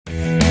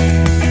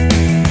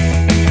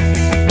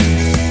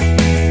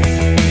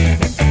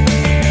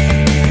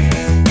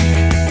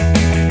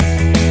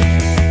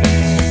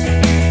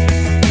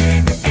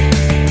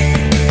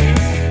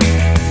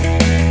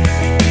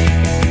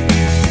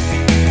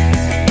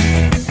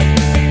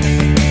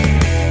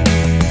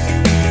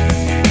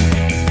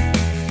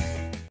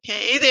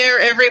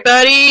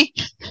everybody.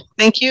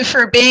 Thank you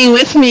for being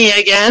with me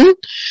again.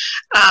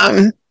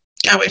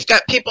 We've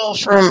got people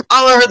from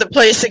all over the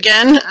place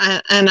again,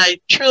 and I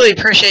truly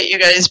appreciate you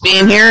guys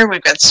being here.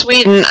 We've got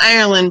Sweden,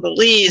 Ireland,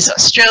 Belize,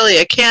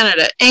 Australia,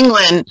 Canada,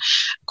 England,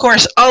 of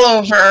course, all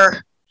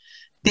over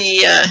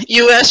the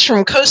U.S.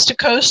 from coast to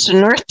coast and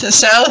north to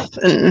south,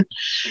 and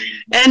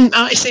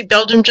I see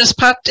Belgium just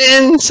popped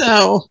in.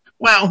 So,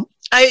 wow,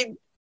 I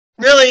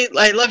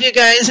love you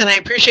guys, and I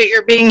appreciate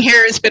your being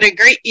here. It's been a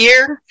great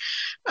year.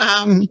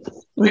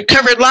 We've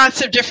covered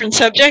lots of different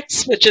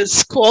subjects, which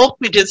is cool.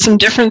 We did some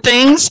different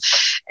things,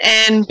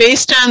 and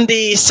based on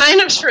the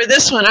signups for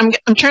this one, I'm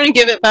trying to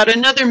give it about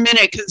another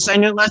minute because I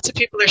know lots of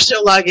people are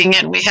still logging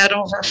in. We had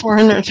over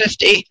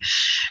 450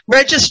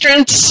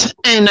 registrants,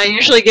 and I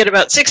usually get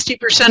about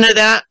 60% of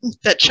that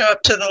show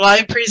up to the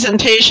live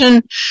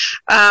presentation.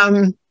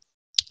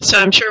 So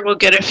I'm sure we'll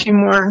get a few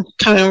more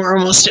coming. We're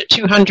almost at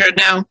 200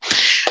 now.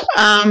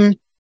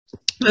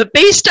 But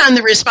based on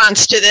the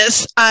response to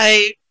this,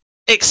 I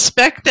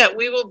expect that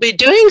we will be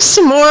doing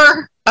some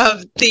more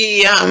of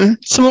the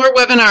some more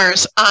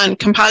webinars on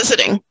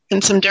compositing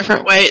in some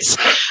different ways,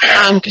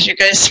 because you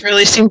guys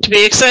really seem to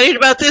be excited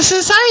about this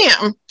as I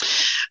am.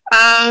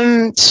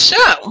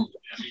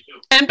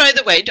 And by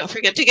the way, don't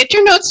forget to get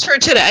your notes for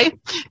today.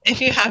 If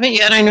you haven't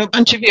yet, I know a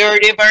bunch of you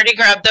have already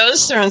grabbed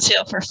those. They're on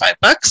sale for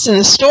 $5 in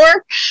the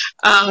store.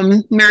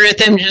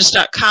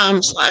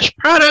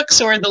 meredithimages.com/products,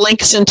 or the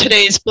link's in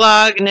today's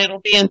blog, and it'll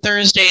be in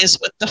Thursdays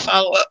with the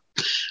follow-up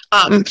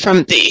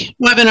from the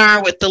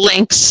webinar with the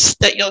links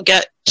that you'll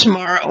get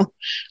tomorrow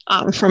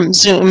from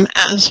Zoom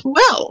as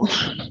well.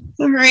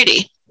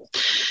 Alrighty,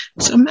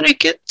 so I'm gonna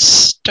get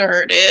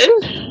started.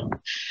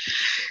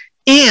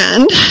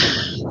 And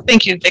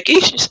thank you,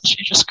 Vicki. She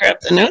just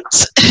grabbed the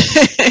notes.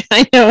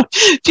 I know a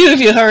few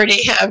of you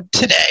already have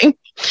today. So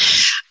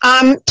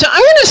I'm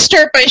going to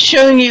start by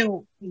showing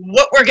you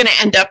what we're going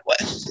to end up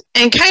with.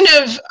 And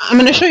I'm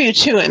going to show you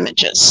two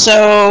images.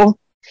 So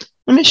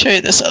let me show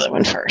you this other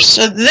one first.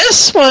 So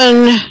this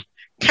one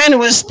kind of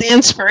was the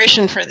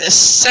inspiration for this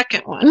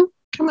second one.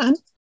 Come on.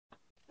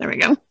 There we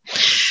go.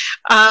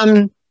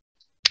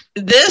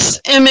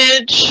 This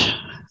image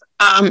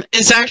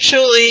is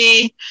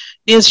actually...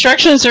 The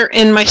instructions are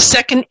in my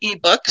second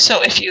ebook,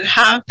 so if you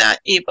have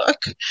that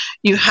ebook,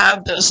 you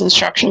have those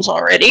instructions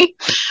already.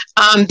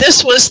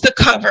 This was the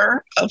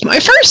cover of my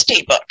first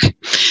ebook,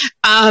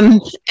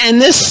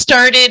 and this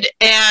started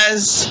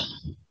as,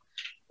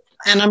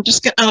 and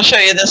I'll show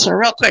you this one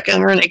real quick, and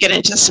we're going to get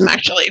into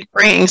actually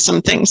bringing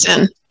some things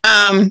in.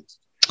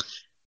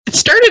 It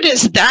started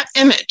as that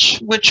image,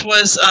 which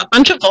was a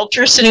bunch of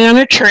vultures sitting on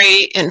a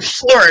tree in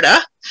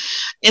Florida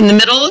in the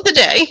middle of the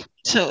day.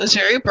 So it was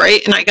very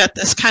bright, and I got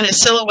this kind of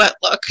silhouette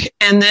look.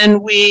 And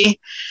then I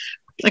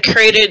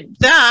created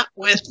that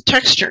with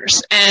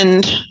textures.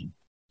 And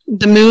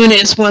the moon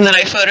is one that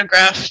I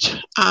photographed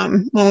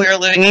when we were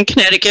living in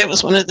Connecticut. It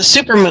was one of the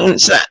super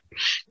moons that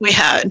we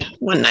had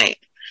one night.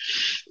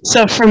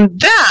 So from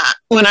that,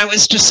 when I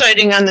was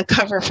deciding on the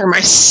cover for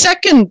my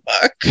second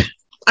book,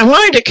 I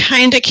wanted to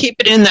kind of keep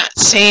it in that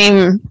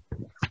same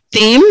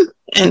theme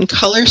and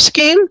color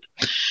scheme.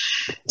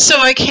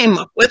 So I came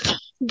up with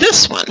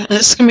this one, and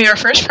this is going to be our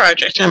first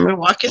project. I'm going to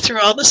walk you through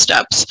all the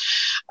steps.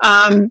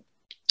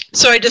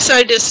 So I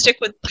decided to stick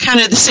with kind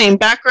of the same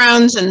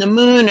backgrounds and the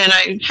moon, and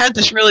I had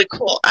this really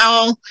cool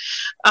owl.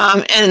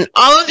 And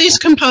all of these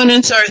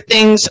components are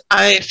things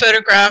I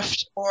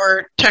photographed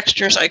or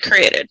textures I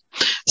created.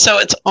 So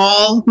it's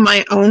all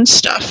my own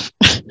stuff.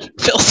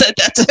 Phil said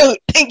that's a hoot.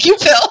 Thank you,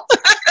 Phil.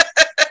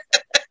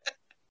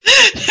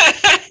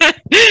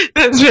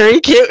 That's very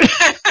cute.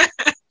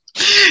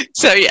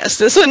 So yes,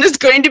 this one is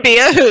going to be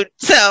a hoot.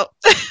 So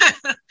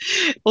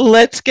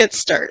let's get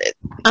started.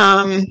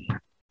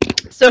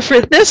 So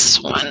for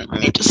this one,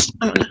 I'm going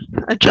to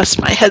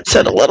adjust my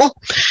headset a little.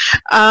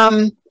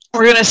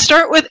 We're going to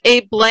start with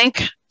a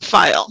blank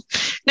file.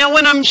 Now,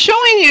 when I'm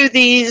showing you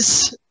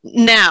these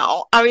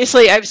now,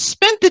 obviously I've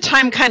spent the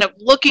time kind of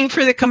looking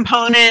for the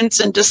components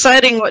and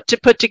deciding what to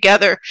put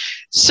together.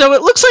 So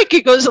it looks like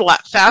it goes a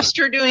lot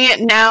faster doing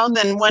it now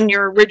than when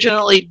you're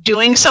originally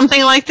doing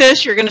something like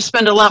this. You're going to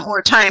spend a lot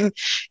more time,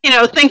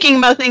 thinking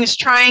about things,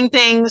 trying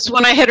things.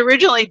 When I had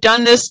originally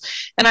done this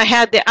and I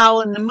had the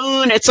owl and the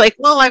moon, it's like,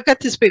 well, I've got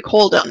this big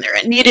hole down there.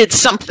 It needed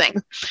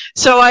something.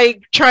 So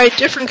I tried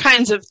different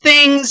kinds of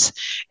things,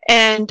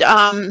 and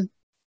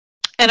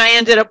I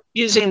ended up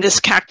using this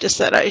cactus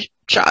that I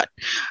shot.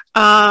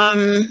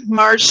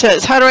 Marge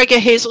says, how do I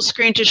get Hazel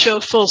screen to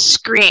show full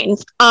screen?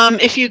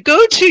 If you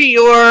go to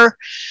your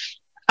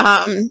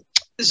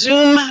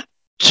Zoom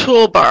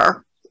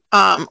toolbar,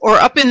 or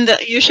up in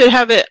you should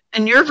have it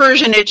in your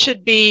version, it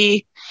should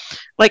be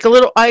like a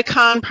little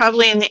icon,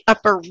 probably in the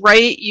upper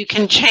right. You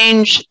can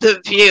change the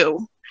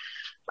view.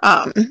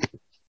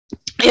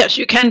 Yes,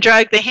 you can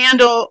drag the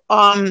handle.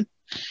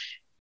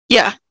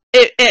 Yeah.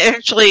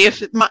 Actually,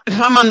 if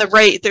I'm on the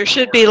right, there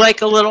should be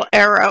like a little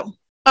arrow.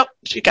 Oh,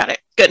 she got it.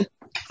 Good.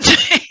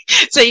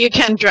 So you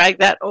can drag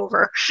that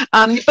over.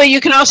 But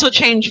you can also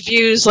change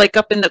views, like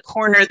up in the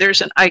corner,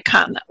 there's an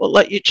icon that will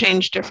let you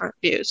change different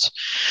views.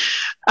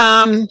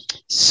 Again,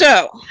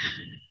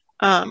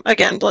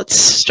 let's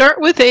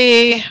start with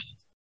a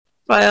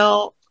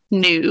file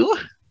new.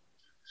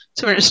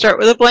 So we're going to start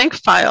with a blank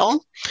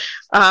file.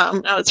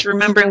 Now it's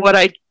remembering what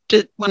I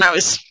did when I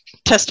was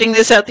testing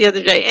this out the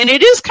other day. And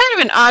it is kind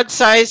of an odd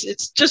size.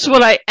 It's just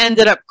what I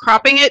ended up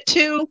cropping it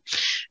to.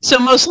 So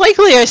most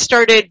likely I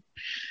started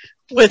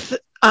with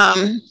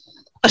a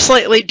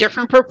slightly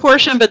different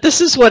proportion, but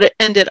this is what it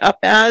ended up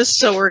as.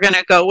 So we're going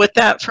to go with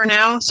that for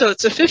now. So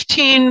it's a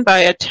 15 by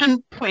a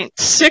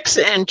 10.6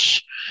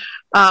 inch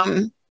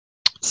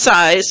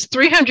size,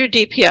 300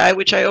 DPI,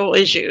 which I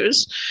always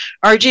use,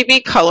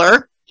 RGB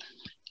color.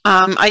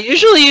 I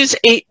usually use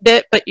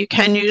 8-bit, but you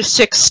can use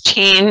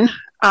 16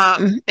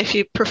 if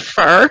you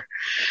prefer.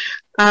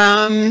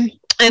 And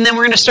then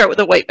we're going to start with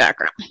a white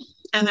background.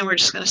 And then we're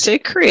just going to say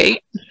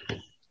create.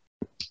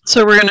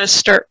 So we're going to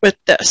start with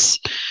this.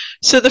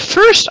 So the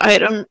first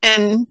item,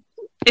 and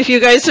if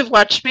you guys have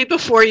watched me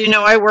before, you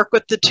know I work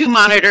with the 2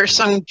 monitors,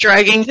 so I'm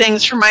dragging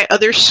things from my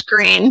other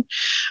screen.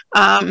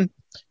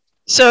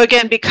 So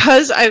again,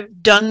 because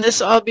I've done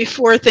this all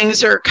before,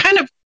 things are kind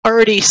of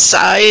already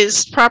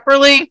sized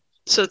properly.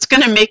 So it's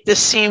going to make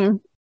this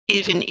seem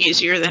even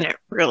easier than it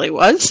really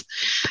was.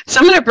 So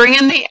I'm going to bring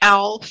in the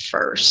owl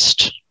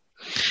first.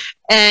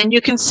 And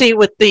you can see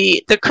with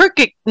the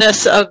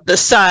crookedness of the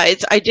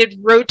sides, I did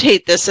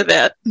rotate this a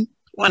bit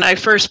when I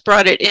first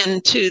brought it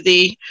into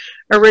the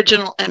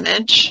original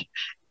image.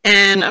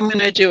 And I'm going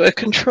to do a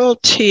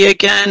Control-T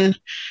again.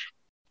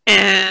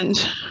 And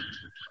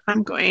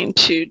I'm going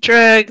to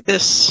drag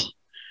this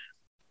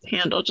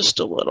handle just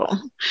a little.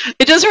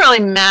 It doesn't really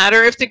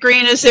matter if the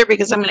green is there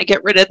because I'm going to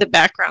get rid of the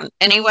background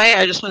anyway.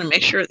 I just want to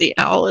make sure the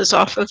owl is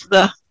off of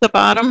the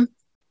bottom.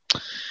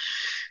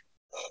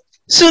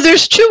 So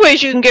there's 2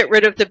 ways you can get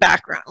rid of the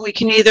background. We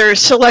can either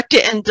select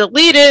it and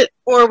delete it,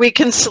 or we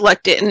can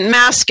select it and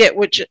mask it,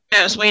 which,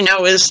 as we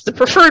know, is the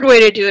preferred way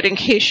to do it in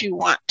case you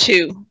want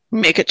to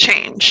make a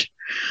change.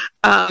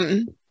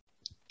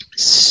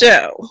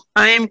 So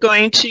I am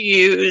going to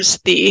use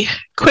the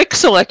quick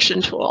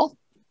selection tool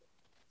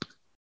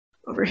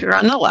over here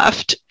on the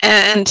left,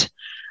 and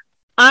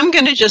I'm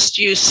going to just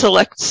use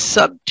select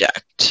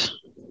subject.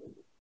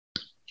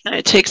 And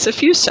it takes a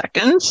few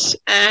seconds,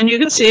 and you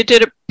can see it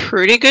did a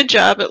pretty good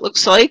job, it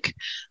looks like,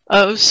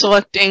 of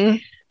selecting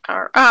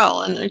our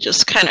owl. And I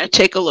just kind of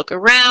take a look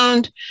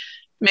around,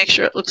 make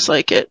sure it looks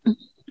like it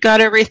got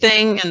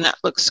everything, and that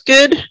looks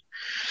good.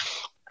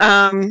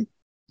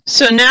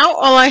 So now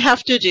all I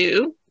have to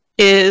do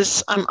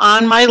is, I'm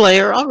on my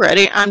layer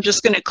already, I'm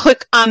just going to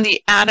click on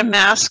the add a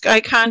mask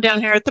icon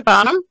down here at the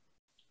bottom.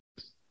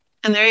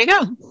 And there you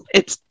go.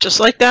 It's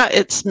just like that.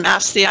 It's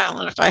masked the owl.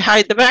 And if I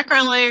hide the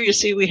background layer, you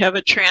see we have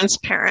a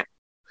transparent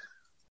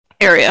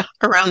area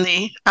around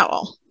the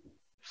owl.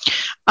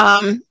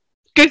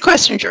 Good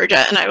question,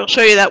 Georgia. And I will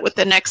show you that with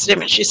the next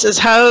image. She says,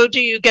 how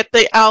do you get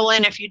the owl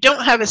in if you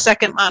don't have a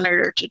second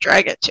monitor to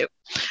drag it to?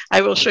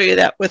 I will show you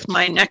that with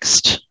my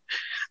next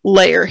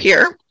layer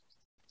here.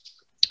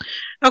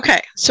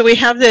 Okay, so we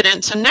have that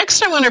in. So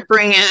next I want to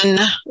bring in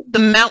the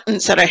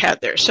mountains that I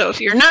had there. So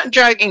if you're not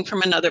dragging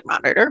from another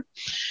monitor,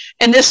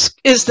 and this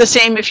is the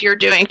same if you're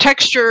doing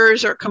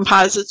textures or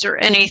composites or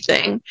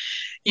anything,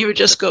 you would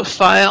just go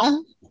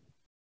File,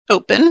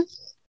 Open,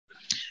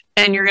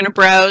 and you're going to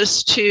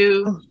browse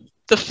to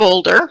the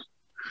folder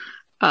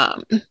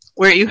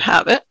where you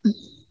have it.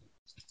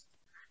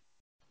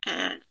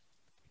 And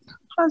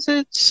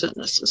Composites, and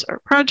this is our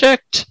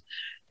project.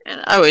 And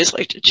I always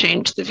like to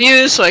change the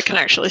view so I can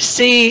actually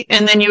see,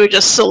 and then you would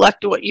just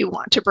select what you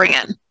want to bring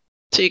in.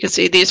 So you can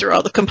see these are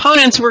all the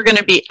components we're going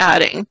to be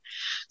adding.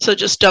 So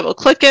just double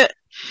click it.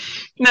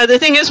 Now the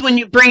thing is, when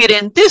you bring it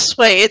in this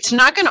way, it's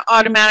not going to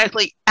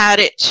automatically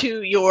add it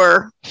to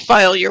your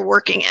file you're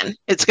working in.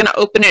 It's going to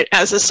open it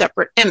as a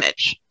separate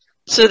image.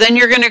 So then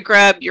you're going to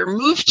grab your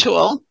Move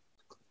tool.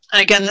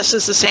 And again, this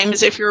is the same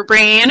as if you were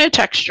bringing in a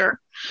texture.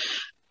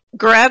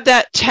 Grab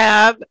that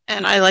tab,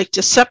 and I like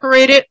to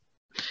separate it.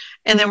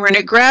 And then we're going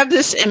to grab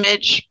this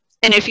image.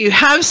 And if you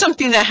have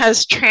something that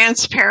has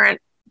transparent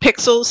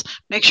pixels,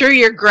 make sure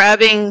you're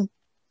grabbing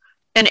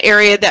an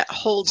area that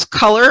holds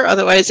color,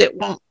 otherwise it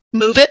won't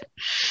move it.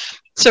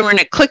 So we're going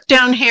to click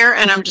down here,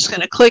 and I'm just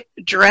going to click,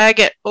 drag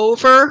it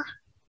over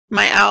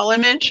my owl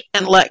image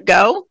and let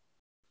go.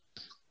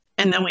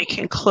 And then we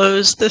can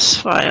close this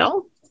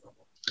file.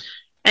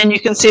 And you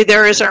can see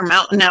there is our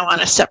mountain now on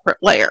a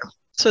separate layer.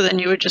 So then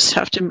you would just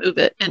have to move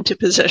it into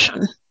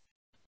position.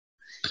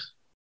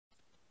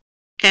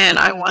 And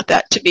I want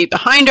that to be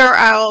behind our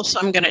owl, so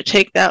I'm going to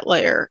take that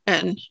layer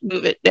and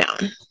move it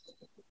down.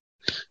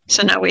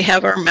 So now we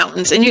have our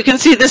mountains. And you can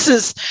see this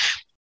is,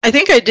 I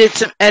think I did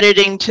some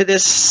editing to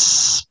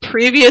this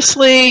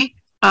previously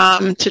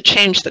to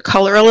change the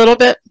color a little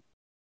bit.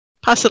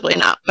 Possibly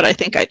not, but I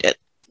think I did.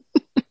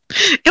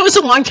 It was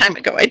a long time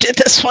ago I did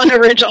this one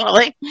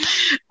originally.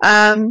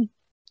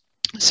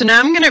 So now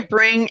I'm going to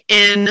bring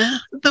in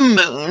the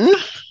moon.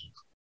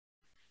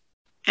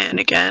 And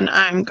again,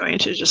 I'm going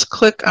to just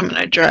click, I'm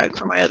going to drag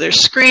from my other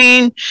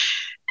screen.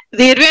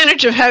 The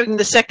advantage of having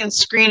the second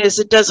screen is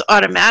it does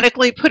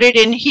automatically put it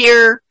in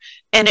here,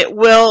 and it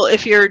will,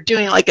 if you're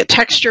doing like a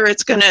texture,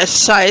 it's going to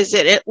size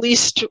it at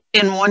least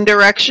in one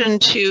direction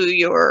to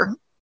your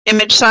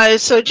image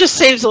size. So it just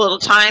saves a little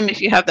time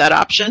if you have that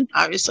option.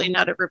 Obviously,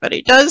 not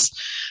everybody does,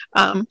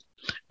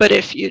 but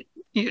if you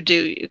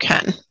do, you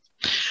can.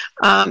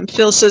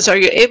 Phil says, are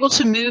you able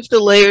to move the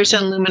layers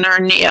in Luminar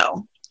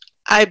Neo?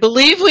 I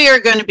believe we are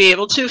going to be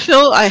able to,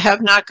 Phil. I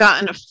have not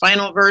gotten a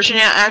final version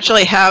yet. I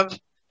actually have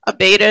a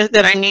beta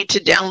that I need to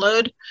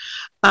download.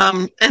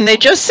 And they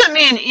just sent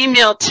me an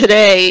email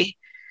today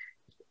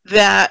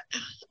that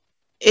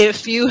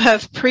if you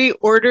have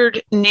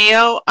pre-ordered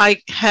Neo, I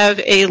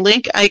have a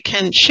link I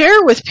can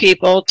share with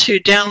people to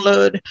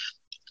download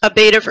a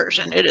beta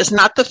version. It is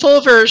not the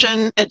full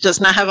version. It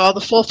does not have all the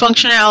full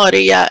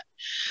functionality yet.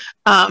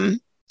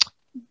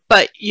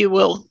 But you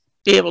will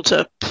be able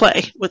to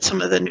play with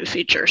some of the new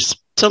features.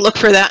 So look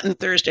for that in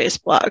Thursday's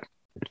blog.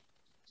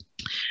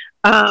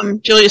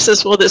 Julia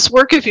says, will this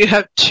work if you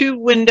have two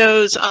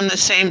windows on the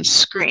same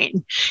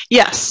screen?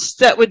 Yes,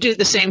 that would do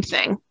the same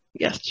thing.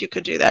 Yes, you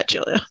could do that,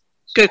 Julia.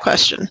 Good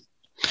question.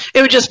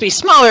 It would just be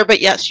smaller,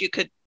 but yes, you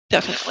could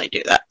definitely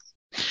do that.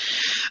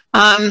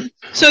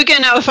 So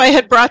again, now if I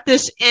had brought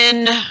this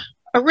in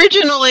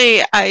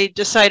originally, I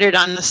decided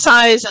on the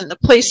size and the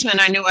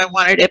placement. I knew I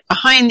wanted it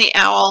behind the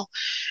owl.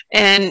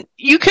 And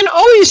you can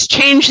always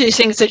change these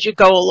things as you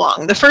go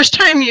along. The first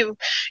time you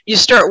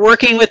start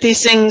working with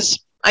these things,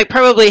 I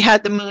probably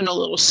had the moon a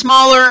little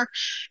smaller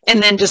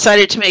and then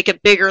decided to make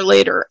it bigger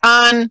later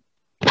on.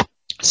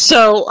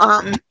 So,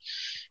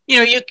 you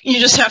know, you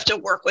just have to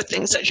work with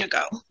things as you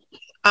go.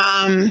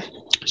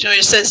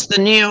 Julia says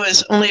the Neo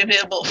is only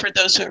available for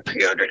those who are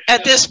pre-ordered.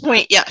 At this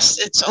point, yes,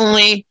 it's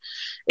only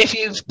if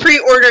you've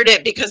pre-ordered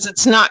it, because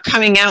it's not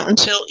coming out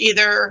until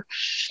either,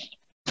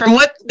 from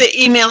what the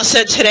email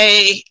said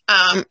today,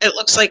 it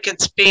looks like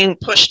it's being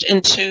pushed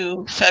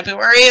into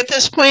February at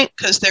this point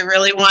because they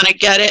really want to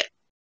get it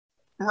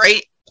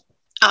right,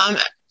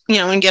 you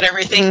know, and get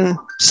everything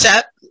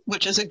set,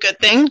 which is a good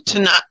thing to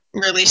not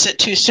release it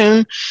too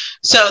soon.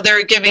 So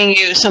they're giving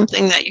you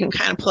something that you can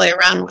kind of play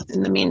around with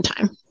in the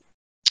meantime.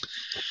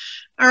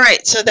 All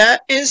right, so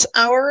that is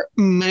our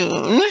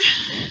moon.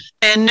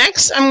 And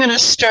next I'm going to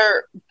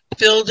start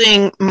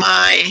building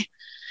my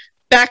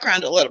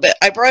background a little bit.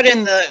 I brought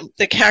in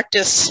the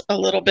cactus a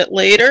little bit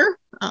later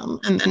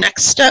in the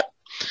next step.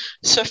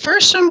 So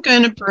first I'm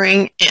going to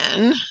bring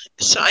in,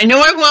 so I know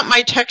I want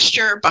my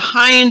texture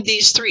behind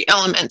these three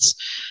elements.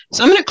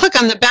 So I'm going to click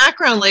on the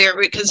background layer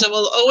because it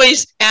will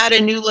always add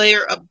a new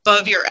layer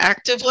above your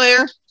active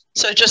layer.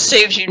 So it just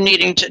saves you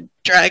needing to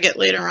drag it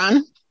later on.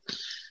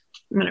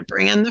 I'm going to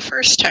bring in the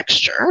first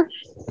texture.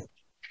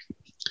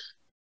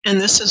 And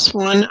this is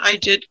one I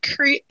did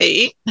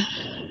create.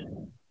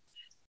 And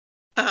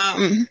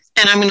I'm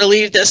going to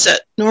leave this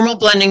at normal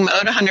blending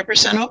mode,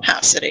 100%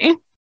 opacity.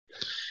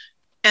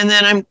 And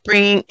then I'm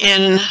bringing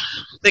in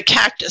the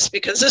cactus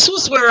because this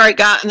was where I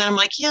got, and then I'm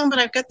like, yeah, but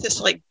I've got this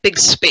like big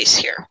space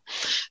here.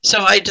 So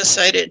I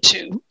decided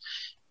to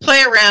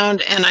play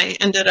around and I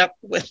ended up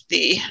with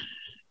the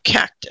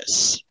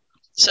cactus.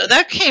 So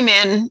that came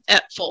in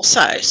at full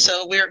size.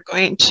 So we're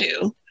going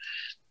to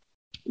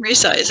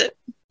resize it.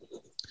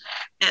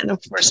 And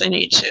of course I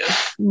need to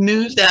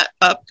move that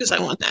up because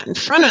I want that in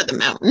front of the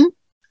mountain.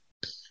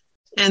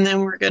 And then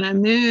we're going to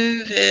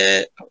move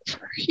it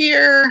over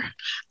here.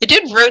 I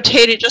did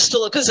rotate it just a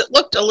little because it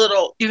looked a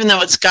little, even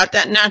though it's got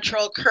that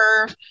natural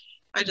curve,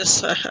 I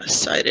just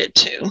decided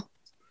to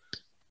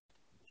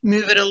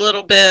move it a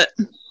little bit,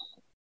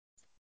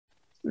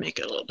 make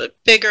it a little bit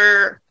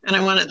bigger. And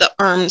I wanted the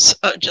arms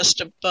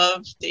just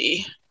above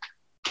the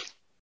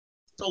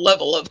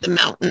level of the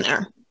mountain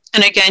there.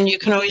 And again, you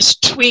can always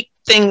tweak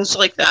things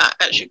like that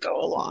as you go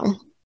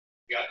along.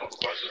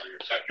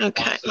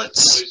 Okay,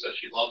 let's.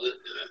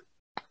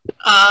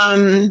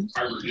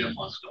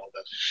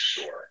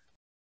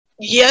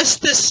 Yes,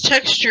 this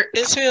texture,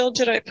 Israel,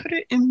 did I put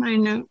it in my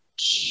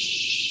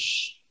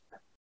notes?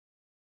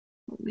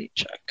 Let me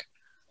check.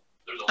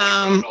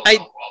 I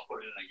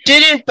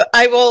didn't, but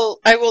I will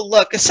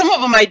look. Some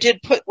of them I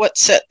did put what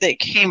set they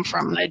came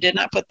from, and I did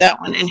not put that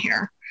one in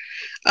here.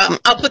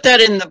 I'll put that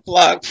in the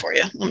blog for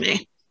you. Let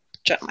me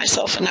jot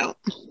myself a note.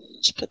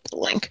 Just put the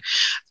link.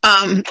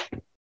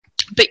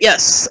 But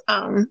yes,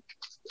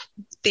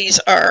 these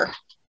are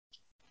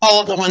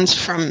all of the ones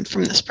from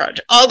this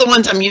project. All the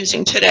ones I'm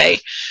using today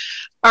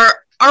are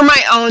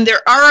my own.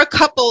 There are a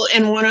couple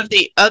in one of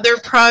the other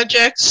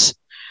projects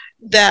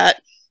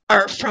that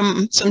are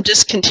from some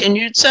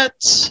discontinued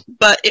sets,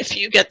 but if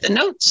you get the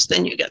notes,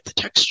 then you get the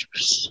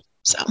textures.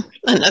 So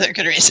another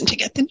good reason to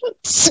get the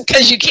notes,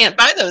 because you can't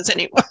buy those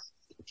anymore.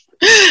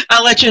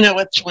 I'll let you know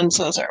which ones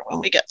those are when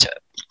we get to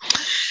it.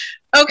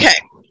 Okay,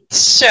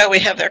 so we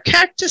have our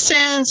cactus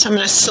in, so I'm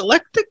going to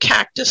select the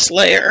cactus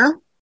layer.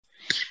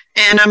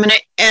 And I'm going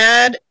to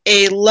add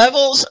a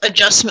levels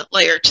adjustment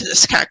layer to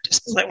this cactus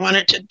because I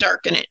wanted to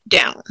darken it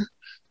down.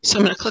 So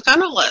I'm going to click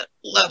on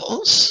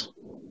levels.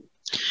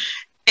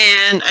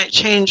 And I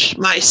changed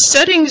my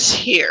settings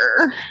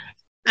here.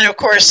 And of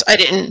course, I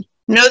didn't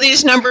know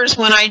these numbers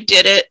when I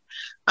did it.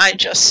 I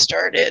just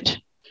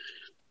started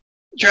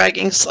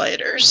dragging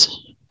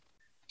sliders.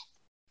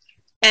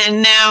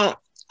 And now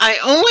I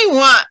only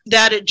want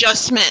that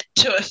adjustment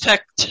to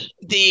affect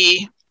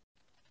the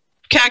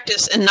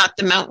cactus and not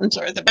the mountains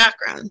or the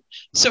background.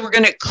 So we're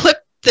going to clip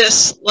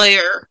this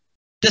layer,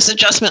 this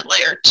adjustment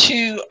layer,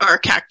 to our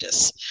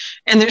cactus.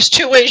 And there's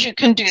two ways you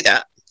can do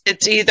that.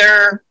 It's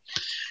either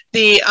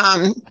the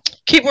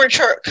keyboard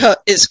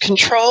shortcut is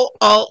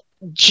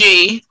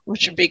Control-Alt-G,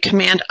 which would be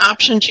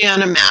Command-Option-G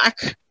on a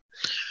Mac.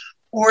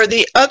 Or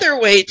the other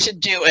way to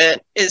do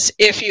it is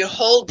if you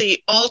hold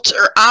the Alt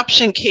or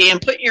Option key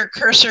and put your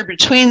cursor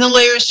between the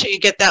layers till you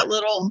get that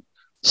little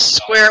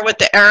square with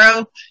the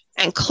arrow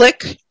and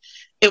click,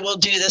 it will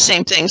do the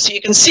same thing. So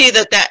you can see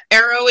that that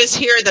arrow is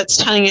here that's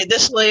telling you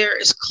this layer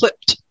is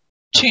clipped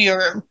to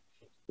your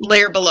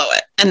layer below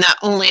it, and that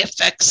only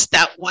affects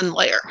that one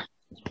layer.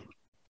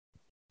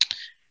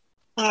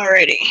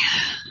 Alrighty,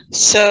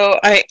 so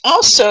I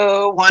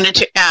also wanted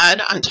to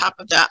add on top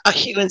of that a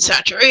hue and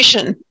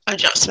saturation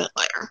adjustment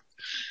layer.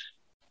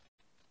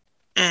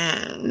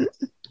 And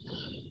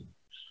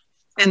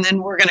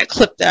then we're going to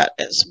clip that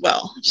as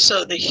well.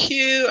 So the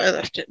hue, I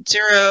left it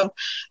 0.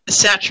 The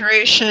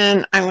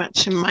saturation, I went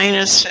to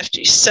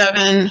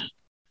 -57.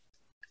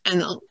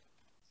 And the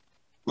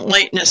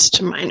lightness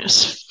to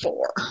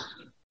 -4.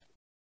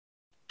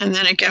 And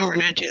then again, we're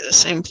going to do the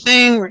same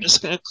thing. We're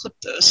just going to clip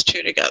those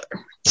two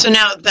together. So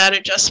now that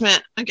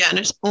adjustment, again,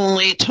 is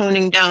only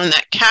toning down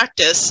that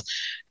cactus,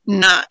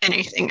 not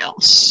anything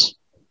else.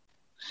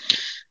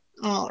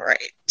 All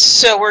right,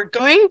 so we're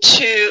going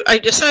to, I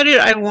decided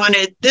I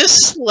wanted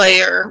this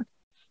layer.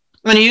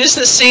 I'm going to use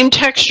the same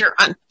texture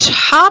on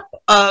top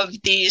of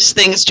these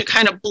things to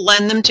kind of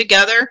blend them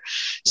together.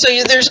 So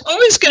there's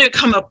always going to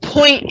come a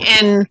point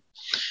in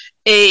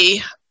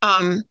a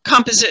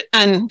composite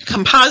and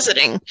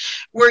compositing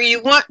where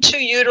you want to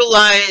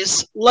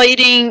utilize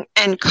lighting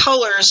and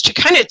colors to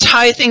kind of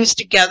tie things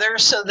together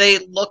so they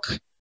look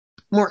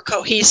more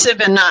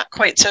cohesive and not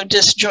quite so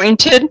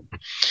disjointed.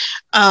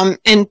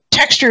 And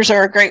textures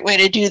are a great way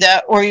to do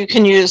that, or you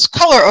can use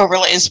color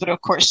overlays, but of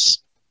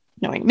course,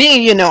 knowing me,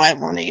 you know I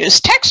want to use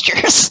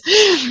textures.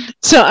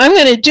 So I'm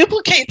going to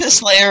duplicate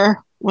this layer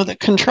with a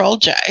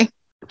Control-J,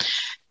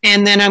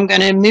 and then I'm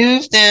going to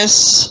move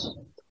this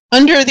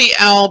under the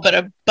owl, but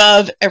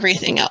above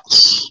everything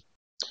else.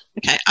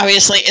 Okay,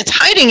 obviously it's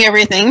hiding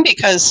everything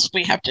because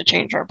we have to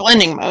change our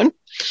blending mode.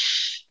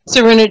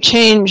 So we're going to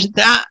change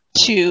that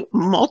to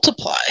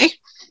multiply,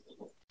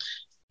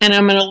 and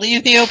I'm going to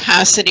leave the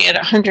opacity at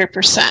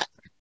 100%.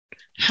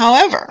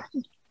 However,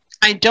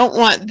 I don't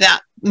want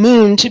that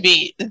moon to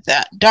be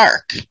that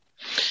dark.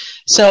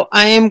 So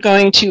I am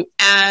going to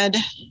add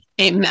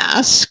a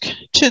mask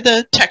to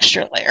the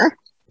texture layer.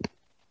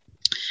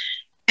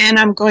 And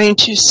I'm going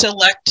to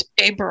select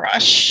a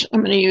brush.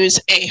 I'm going to use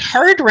a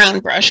hard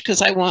round brush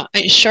because I want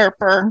a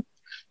sharper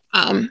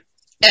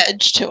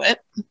edge to it.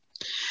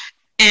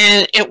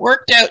 And it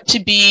worked out to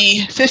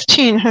be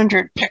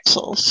 1500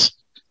 pixels,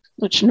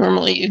 which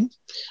normally,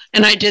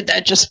 and I did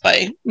that just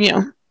by, you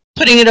know,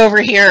 putting it over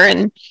here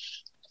and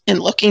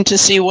looking to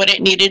see what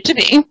it needed to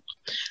be.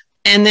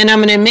 And then I'm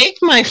going to make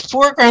my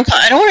foreground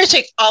color. I don't want to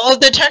take all of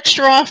the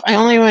texture off. I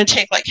only want to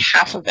take like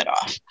half of it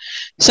off.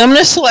 So I'm going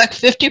to select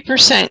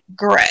 50%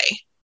 gray.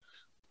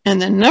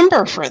 And the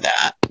number for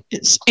that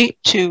is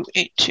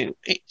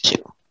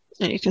 828282.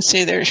 And you can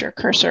see there's your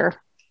cursor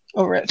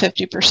over at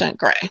 50%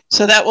 gray.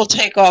 So that will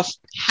take off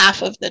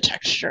half of the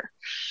texture.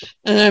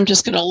 And I'm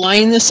just going to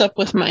line this up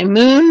with my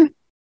moon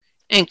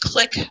and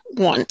click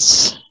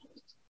once.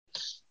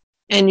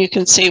 And you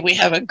can see we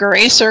have a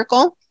gray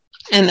circle.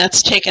 And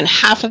that's taken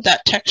half of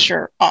that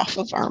texture off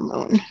of our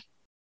moon.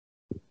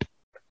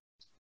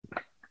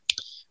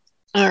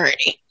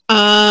 Alrighty.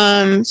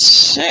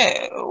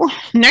 So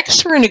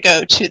next we're going to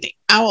go to the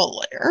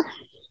owl layer.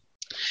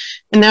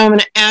 And now I'm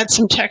going to add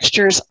some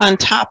textures on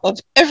top of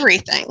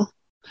everything.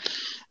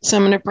 So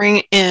I'm going to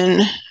bring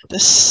in the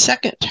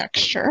second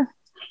texture.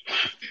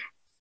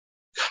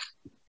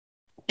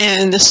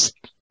 And this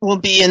will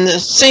be in the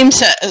same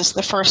set as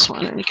the first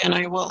one. And again,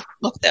 I will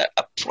look that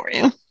up for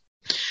you.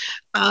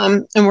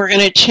 And we're going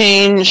to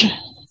change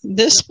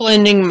this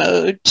blending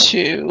mode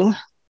to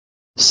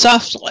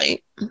soft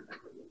light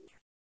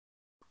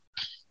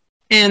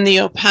and the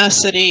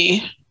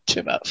opacity to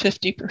about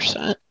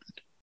 50%.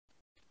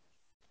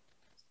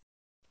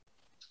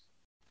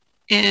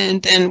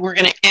 And then we're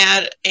going to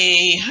add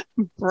a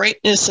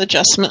brightness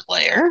adjustment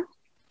layer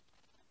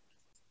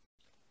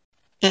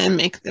and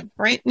make the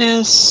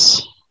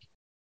brightness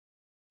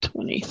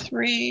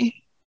 23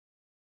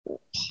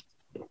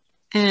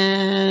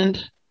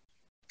 and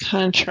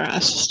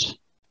contrast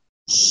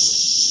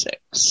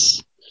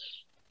 6.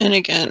 And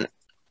again,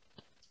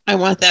 I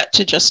want that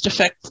to just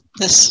affect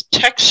this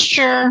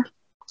texture.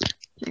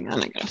 Hang on, I'm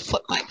going to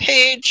flip my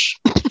page.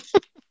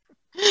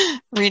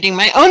 Reading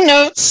my own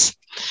notes.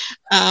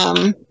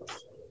 And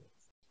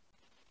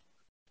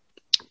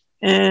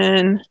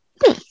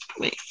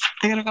Wait,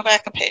 I gotta go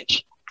back a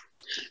page.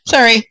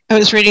 Sorry, I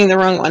was reading the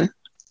wrong one.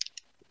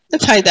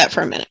 Let's hide that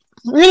for a minute.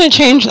 We're going to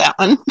change that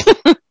one.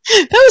 That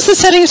was the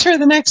settings for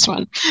the next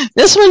one.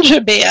 This one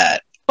should be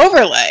at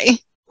overlay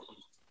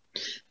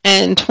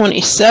and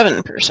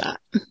 27%.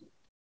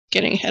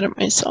 Getting ahead of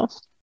myself.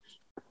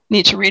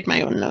 Need to read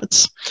my own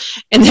notes.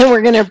 And then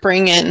we're going to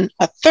bring in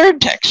a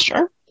third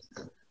texture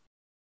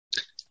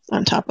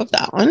on top of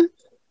that one.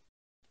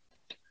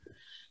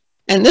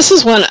 And this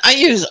is one I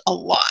use a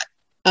lot.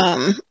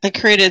 I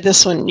created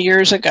this one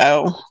years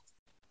ago.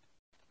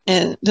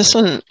 And this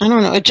one, I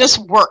don't know, it just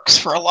works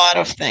for a lot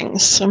of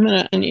things. So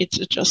I need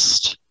to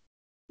just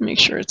make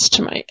sure it's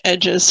to my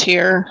edges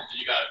here.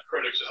 You got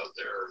critics out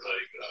there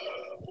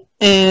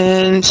like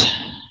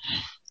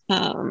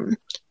and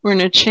we're going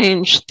to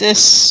change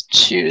this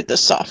to the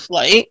soft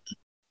light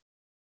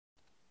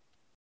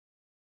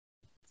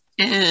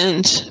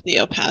and the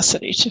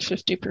opacity to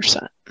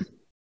 50%.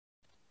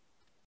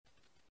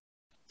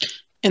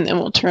 And then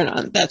we'll turn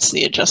on, that's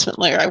the adjustment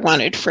layer I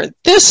wanted for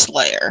this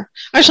layer.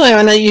 Actually, I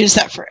want to use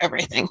that for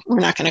everything. We're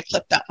not going to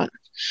clip that one.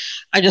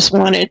 I just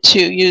wanted to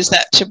use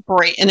that to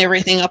brighten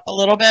everything up a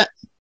little bit.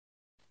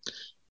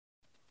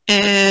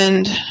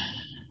 And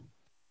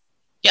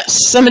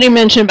yes, somebody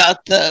mentioned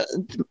about the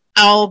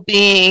owl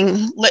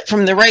being lit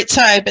from the right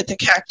side, but the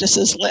cactus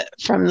is lit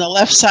from the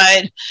left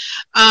side.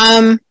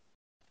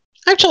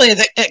 Actually,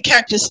 the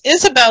cactus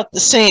is about the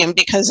same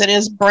because it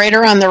is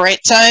brighter on the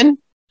right side,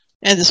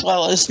 as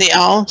well as the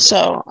owl,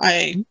 so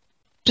I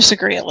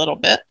disagree a little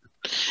bit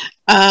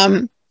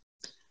on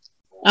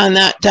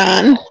that,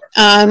 Don.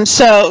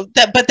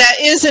 But that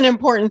is an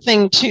important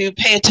thing to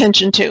pay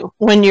attention to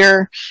when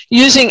you're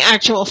using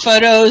actual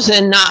photos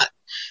and not,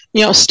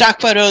 you know,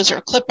 stock photos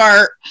or clip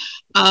art,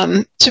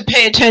 to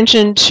pay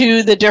attention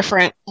to the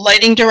different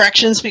lighting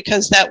directions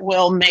because that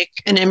will make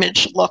an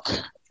image look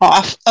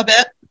off a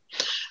bit.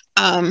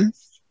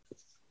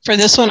 For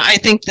this one, I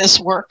think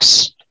this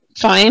works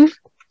fine.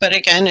 But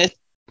again,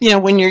 you know,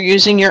 when you're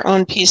using your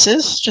own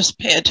pieces, just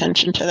pay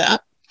attention to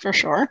that for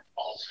sure.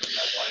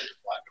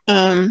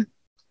 Why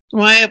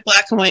a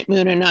black and white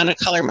moon and not a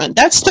color moon?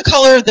 That's the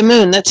color of the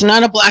moon. That's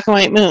not a black and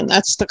white moon.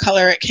 That's the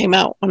color it came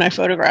out when I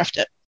photographed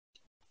it.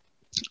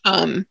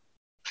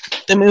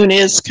 The moon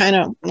is kind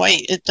of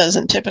white. It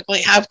doesn't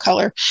typically have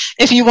color.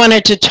 If you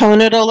wanted to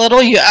tone it a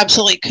little, you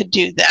absolutely could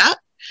do that.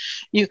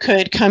 You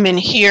could come in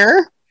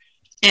here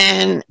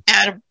and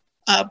add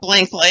a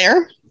blank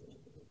layer.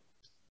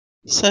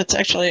 So that's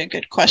actually a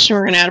good question.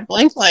 We're going to add a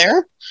blank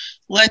layer.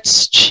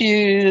 Let's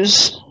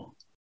choose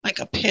like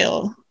a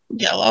pale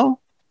yellow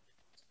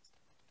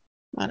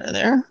out of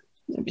there.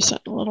 Maybe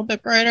something a little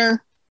bit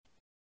brighter.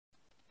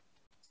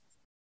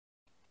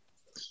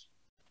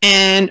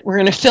 And we're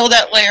going to fill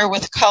that layer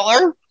with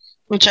color,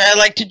 which I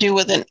like to do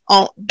with an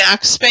Alt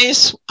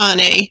backspace. On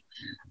a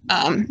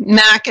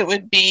Mac, it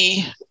would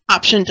be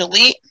Option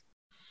Delete.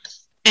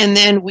 And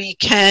then we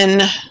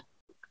can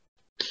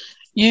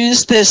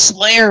use this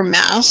layer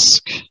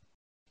mask,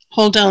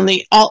 hold down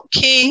the Alt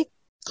key,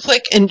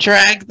 click and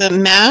drag the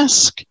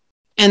mask,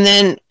 and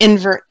then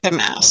invert the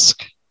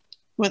mask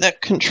with a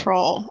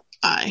Control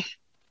I.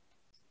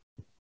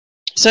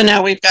 So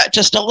now we've got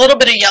just a little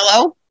bit of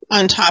yellow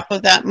on top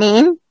of that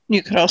moon.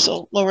 You could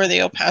also lower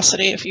the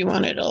opacity if you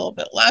wanted a little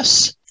bit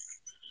less.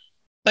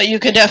 But you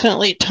could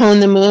definitely tone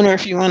the moon, or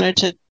if you wanted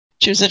to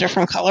choose a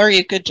different color,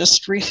 you could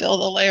just refill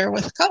the layer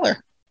with color.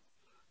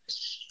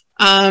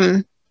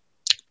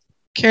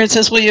 Karen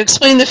says, will you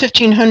explain the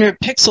 1500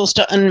 pixels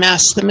to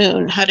unmask the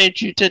moon? How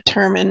did you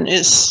determine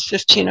is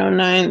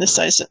 1509 the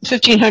size of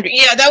 1500?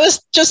 Yeah, that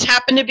was just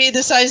happened to be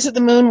the size of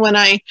the moon when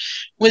I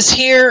was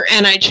here,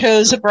 and I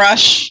chose a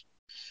brush.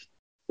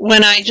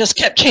 When I just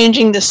kept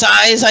changing the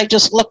size, I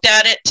just looked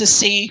at it to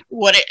see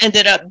what it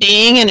ended up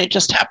being, and it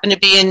just happened to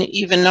be an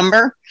even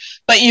number.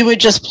 But you would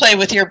just play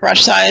with your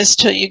brush size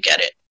till you get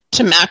it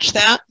to match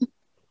that.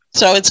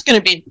 So it's going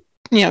to be,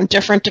 you know,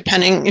 different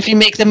depending. If you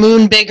make the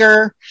moon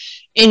bigger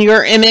in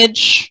your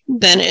image,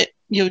 then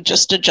you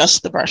just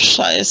adjust the brush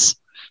size.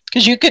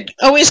 Because you could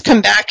always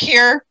come back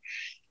here,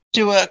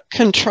 do a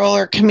Control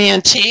or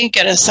Command T,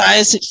 get a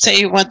size. Say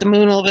you want the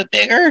moon a little bit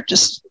bigger,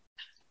 just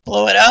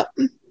blow it up.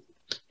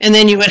 And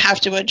then you would have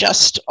to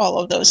adjust all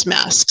of those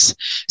masks.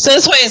 So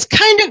this way it's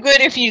kind of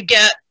good if you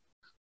get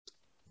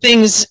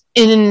things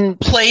in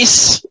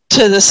place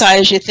to the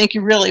size you think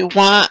you really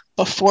want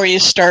before you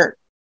start,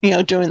 you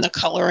know, doing the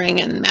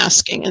coloring and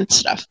masking and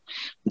stuff.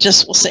 It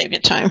just will save you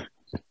time.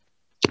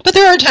 But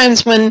there are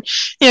times when,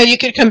 you know, you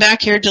could come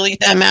back here, delete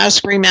that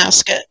mask,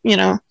 remask it. You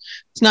know,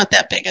 it's not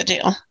that big a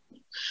deal.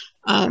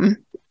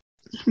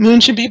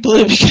 Moon should be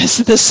blue because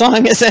the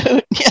song is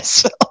out.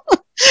 Yes,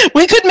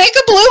 we could make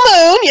a blue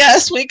moon.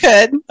 Yes, we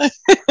could.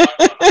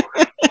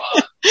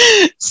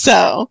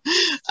 So,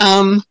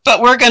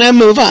 but we're going to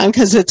move on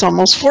because it's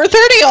almost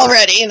 4:30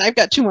 already, and I've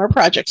got 2 more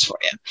projects for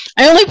you.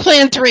 I only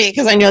planned 3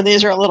 because I know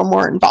these are a little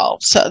more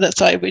involved. So that's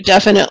why we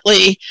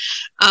definitely,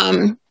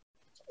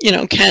 you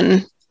know,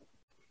 can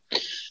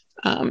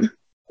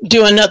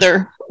do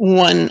another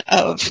one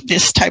of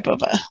this type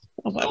of a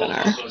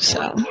webinar.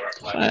 So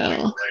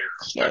File,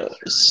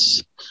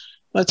 close.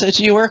 What's it?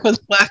 Do you work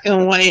with black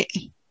and white?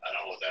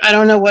 I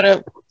don't know what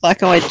a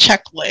black and white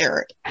check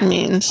layer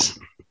means.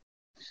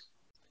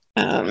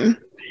 Alrighty,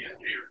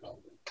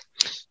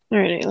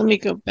 let me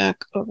go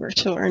back over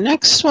to our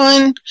next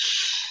one.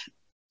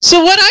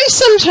 So what I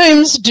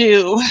sometimes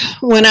do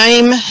when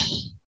I'm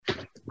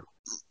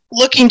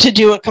looking to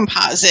do a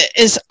composite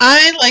is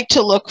I like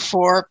to look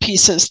for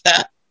pieces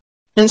that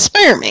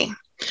inspire me.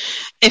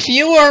 If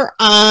you are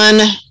on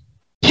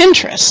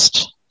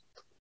Pinterest,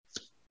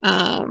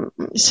 let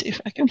me see if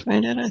I can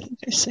find it. I think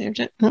I saved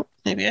it. Nope,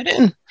 maybe I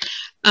didn't.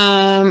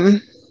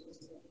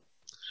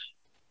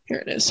 Here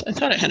it is. I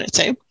thought I had it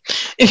saved.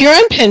 If you're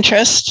on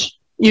Pinterest,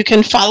 you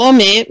can follow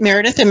me,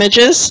 Meredith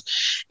Images,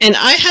 and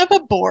I have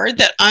a board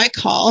that I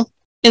call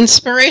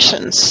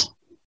Inspirations.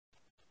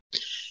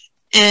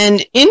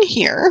 And in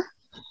here,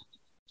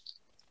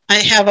 I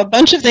have a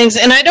bunch of things,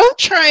 and I don't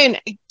try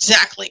and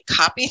exactly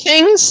copy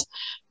things,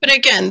 but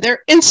again,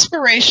 they're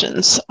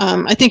inspirations.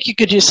 I think you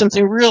could do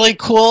something really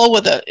cool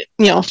with a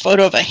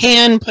photo of a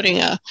hand, putting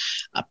a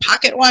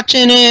pocket watch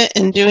in it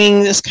and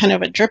doing this kind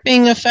of a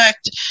dripping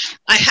effect.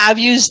 I have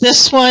used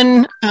this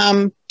one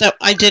that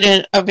I did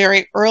in a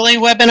very early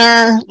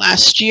webinar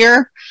last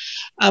year,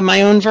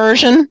 my own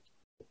version.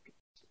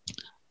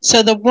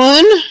 So the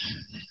one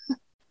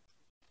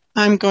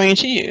I'm going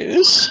to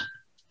use,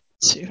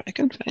 let's see if I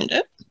can find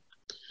it.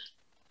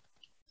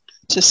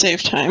 To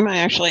save time, I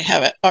actually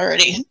have it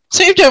already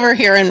saved over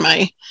here in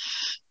my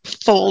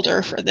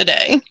folder for the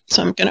day.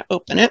 So I'm going to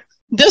open it.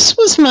 This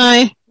was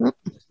my,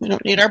 we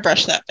don't need our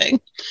brush that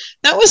big.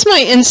 That was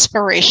my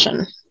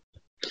inspiration.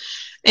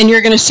 And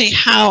you're going to see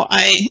how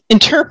I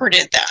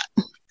interpreted that.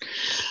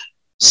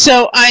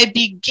 So I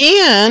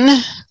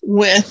began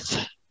with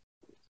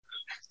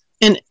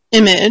an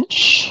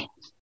image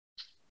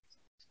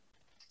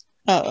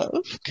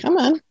of, come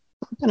on,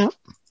 open up.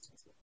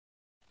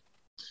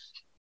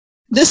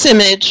 This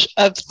image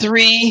of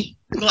 3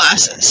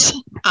 glasses.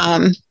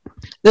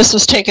 This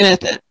was taken at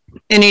the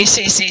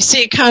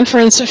NECCC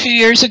conference a few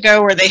years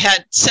ago, where they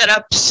had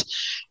setups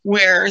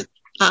where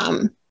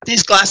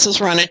these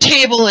glasses were on a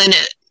table, and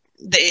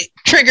they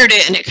triggered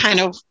it and it kind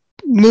of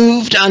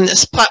moved on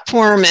this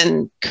platform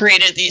and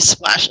created these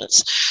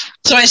splashes.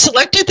 So I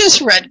selected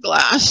this red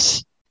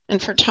glass,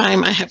 and for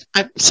time I have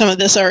some of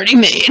this already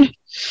made.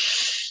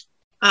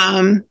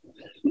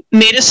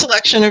 Made a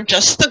selection of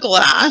just the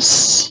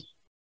glass.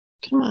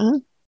 Come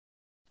on.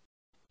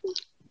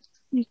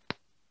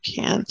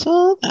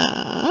 Cancel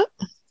that.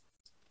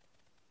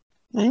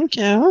 Thank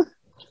you.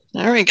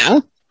 There we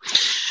go.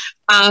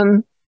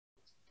 And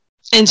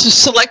so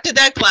selected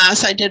that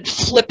glass. I did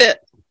flip it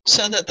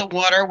so that the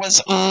water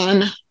was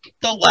on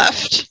the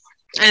left.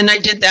 And I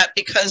did that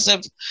because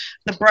of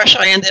the brush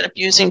I ended up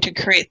using to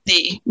create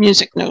the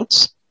music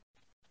notes.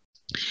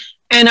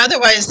 And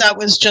otherwise, that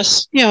was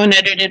just, an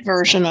edited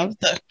version of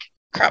the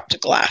cropped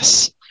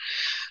glass.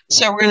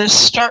 So we're going to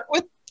start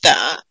with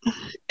that.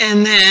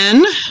 And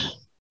then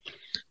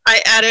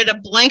I added a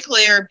blank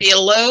layer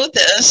below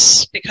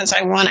this because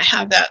I want to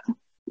have that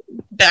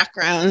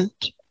background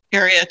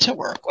area to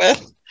work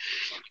with.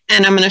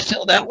 And I'm going to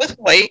fill that with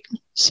white.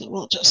 So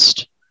we'll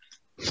just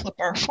flip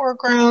our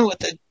foreground with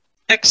the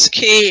X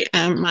key,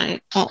 and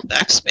my Alt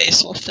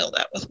backspace will fill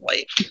that with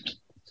white.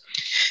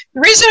 The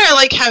reason I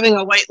like having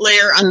a white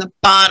layer on the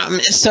bottom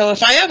is so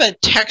if I have a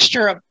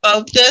texture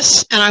above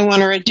this and I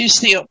want to reduce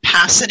the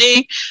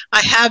opacity,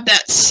 I have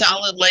that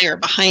solid layer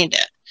behind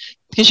it.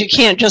 Because you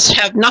can't just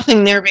have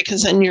nothing there,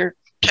 because then your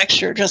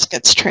texture just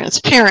gets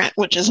transparent,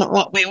 which isn't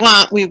what we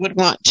want. We would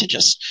want to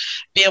just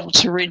be able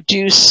to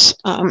reduce,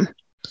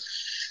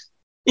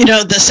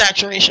 the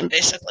saturation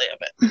basically of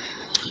it.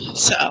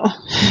 So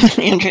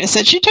Andrea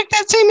said she took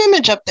that same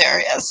image up there,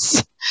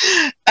 yes.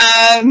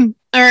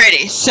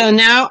 Alrighty, so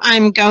now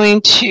I'm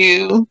going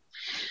to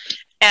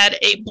add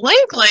a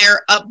blank layer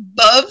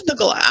above the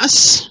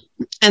glass,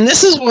 and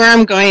this is where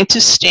I'm going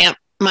to stamp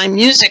my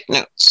music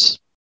notes.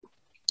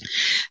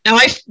 Now,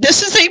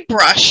 this is a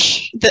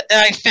brush that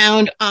I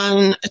found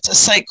on, it's a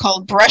site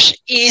called Brush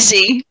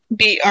Easy,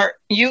 BRUSHEEZY.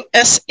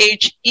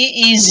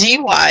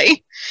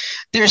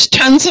 There's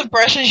tons of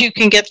brushes you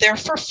can get there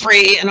for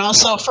free and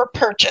also for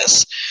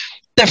purchase.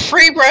 The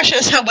free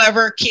brushes,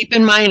 however, keep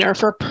in mind, are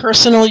for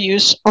personal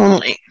use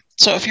only.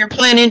 So if you're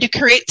planning to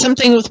create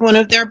something with one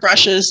of their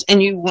brushes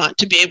and you want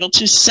to be able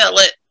to sell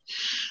it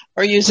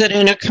or use it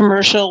in a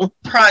commercial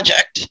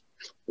project,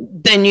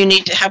 then you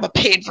need to have a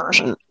paid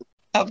version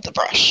of the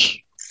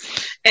brush.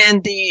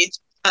 And the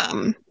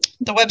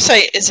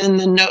website is in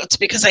the notes,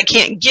 because I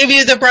can't give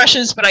you the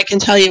brushes, but I can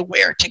tell you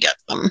where to get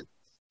them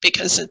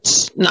because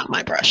it's not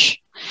my brush.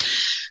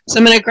 So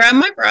I'm going to grab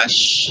my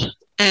brush,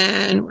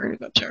 and we're going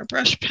to go to our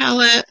brush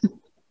palette.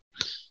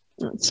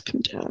 Let's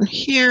come down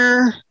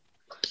here,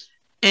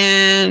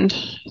 and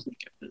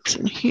it's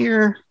in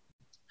here.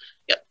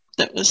 Yep,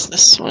 that was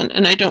this one.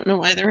 And I don't know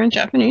why they're in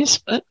Japanese,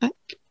 but I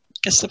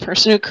guess the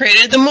person who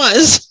created them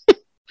was.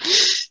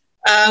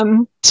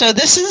 So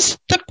this is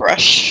the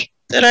brush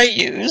that I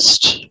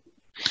used,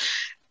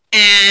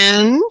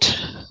 and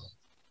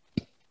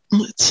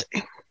let's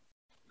see.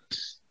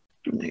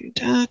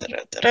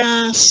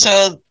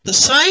 So the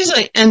size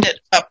I ended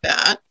up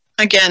at,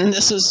 again,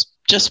 this is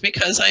just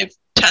because I've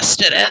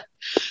tested it,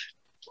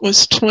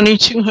 was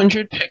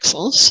 2200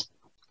 pixels.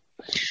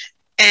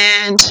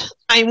 And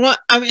I want,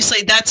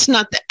 obviously that's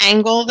not the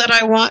angle that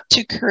I want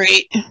to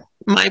create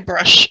my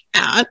brush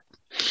at.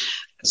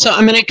 So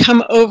I'm going to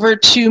come over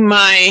to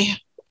my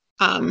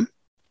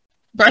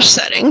brush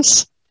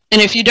settings.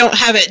 And if you don't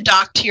have it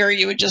docked here,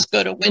 you would just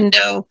go to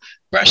Window,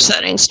 Brush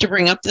Settings to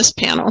bring up this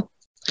panel.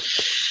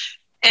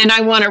 And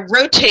I want to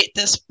rotate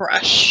this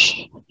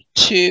brush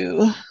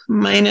to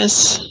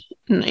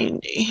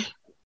 -90.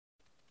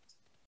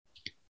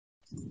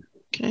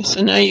 Okay,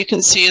 so now you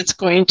can see it's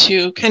going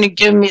to kind of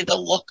give me the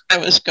look I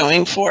was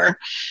going for,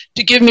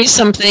 to give me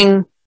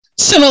something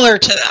similar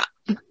to that.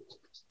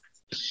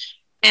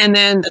 And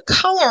then the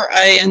color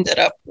I ended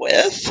up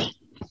with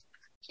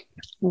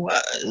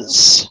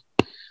was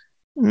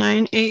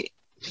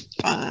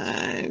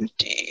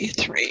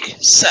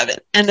 985D37.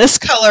 And this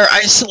color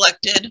I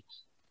selected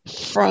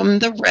from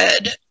the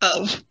red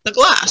of the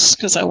glass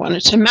because I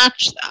wanted to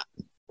match that.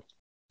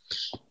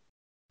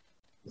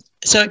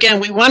 So again,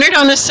 we want it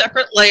on a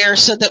separate layer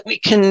so that we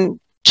can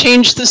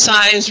change the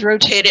size,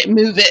 rotate it,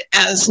 move it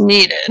as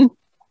needed.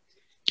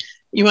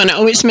 You want to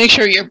always make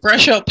sure your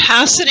brush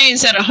opacity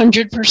is at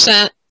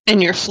 100%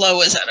 and your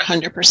flow is at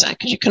 100%,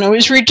 because you can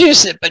always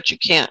reduce it, but you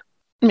can't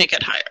make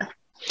it higher.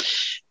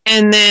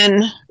 And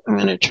then I'm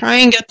going to try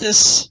and get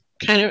this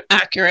kind of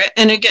accurate.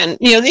 And again,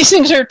 you know, these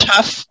things are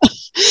tough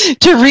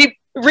to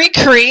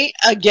recreate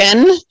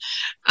again,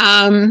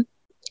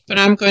 but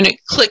I'm going to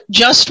click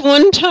just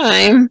one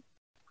time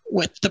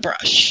with the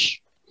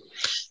brush.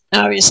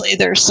 Now, obviously,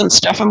 there's some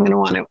stuff I'm going to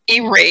want to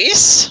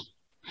erase.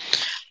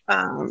 So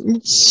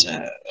let's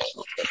go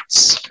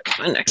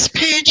to my next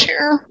page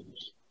here.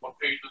 What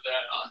page was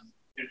that on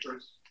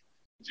Pinterest?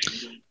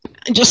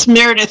 Just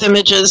Meredith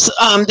images.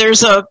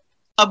 There's a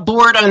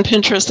board on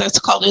Pinterest that's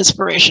called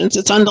Inspirations.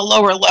 It's on the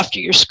lower left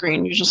of your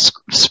screen. You just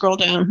scroll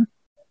down.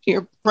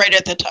 You're right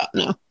at the top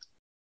now.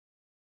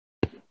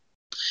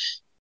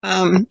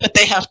 But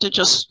they have to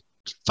just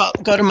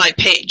go to my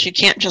page. You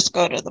can't just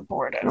go to the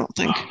board, I don't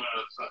think.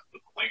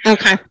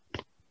 Okay.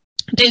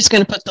 Dave's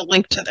going to put the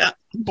link to that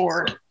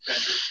board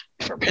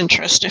for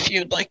Pinterest if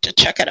you'd like to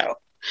check it out.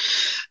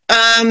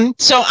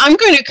 So I'm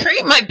going to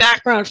create my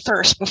background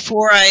first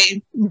before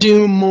I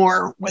do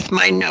more with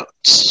my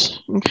notes.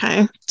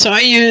 Okay. So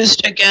I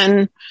used,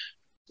 again,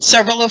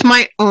 several of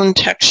my own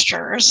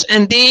textures,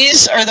 and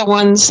these are the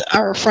ones that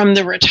are from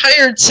the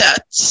retired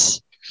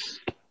sets,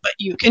 but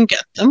you can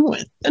get them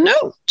with the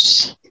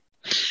notes.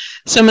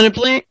 So I'm going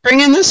to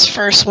bring in this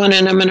first one,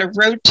 and I'm going to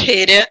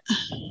rotate it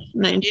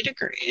 90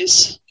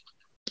 degrees.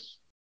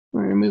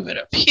 We're going to move it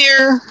up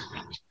here,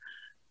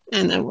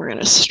 and then we're going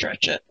to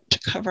stretch it to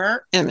cover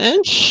our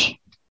image.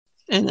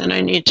 And then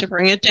I need to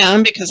bring it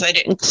down because I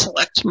didn't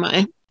select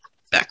my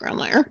background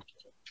layer.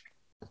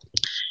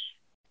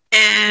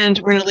 And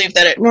we're going to leave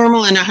that at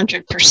normal and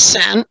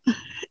 100%.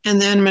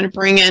 And then I'm going to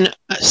bring in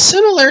a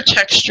similar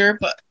texture,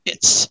 but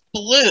it's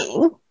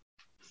blue.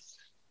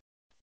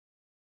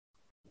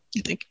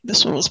 I think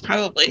this one was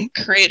probably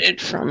created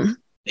from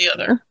the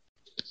other,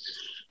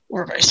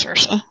 or vice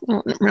versa. I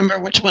don't remember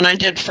which one I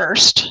did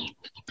first.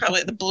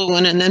 Probably the blue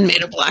one, and then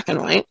made a black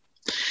and white.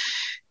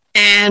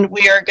 And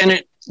we are going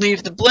to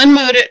leave the blend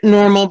mode at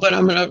normal, but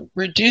I'm going to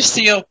reduce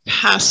the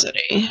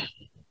opacity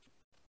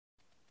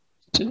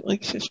to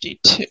like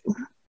 52,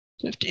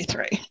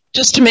 53,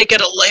 just to make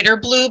it a lighter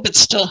blue, but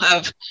still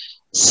have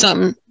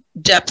some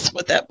depth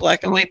with that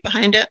black and white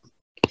behind it.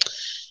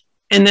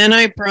 And then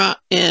I brought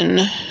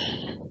in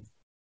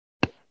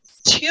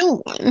teal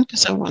one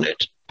because I wanted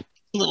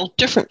a little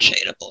different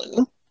shade of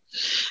blue.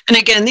 And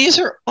again, these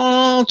are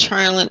all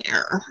trial and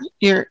error.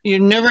 You're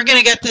never going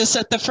to get this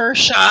at the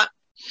first shot.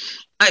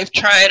 I've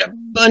tried a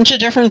bunch of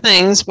different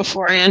things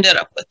before I ended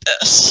up with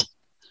this.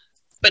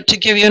 But to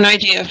give you an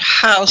idea of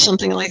how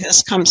something like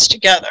this comes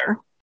together.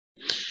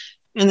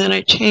 And then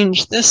I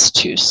change this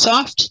to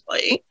soft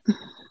light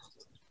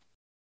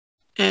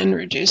and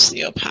reduce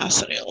the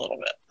opacity a little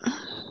bit.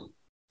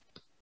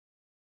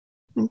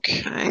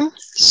 Okay,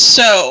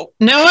 so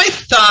now I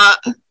thought,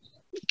 get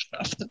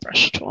off the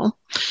brush tool,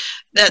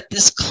 that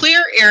this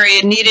clear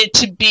area needed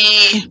to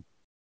be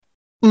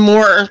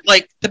more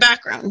like the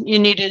background. You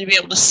needed to be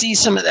able to see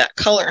some of that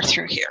color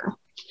through here.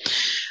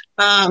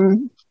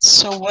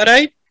 So what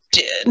I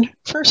did,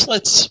 first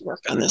let's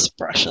work on this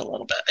brush a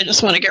little bit. I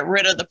just want to get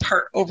rid of the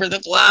part over the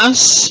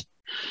glass.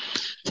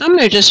 So I'm going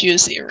to just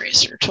use the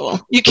eraser tool.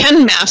 You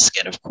can mask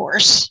it, of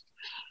course,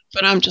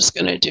 but I'm just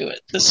going to do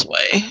it this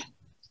way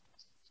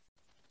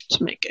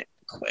to make it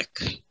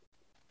quick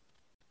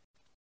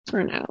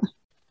for now.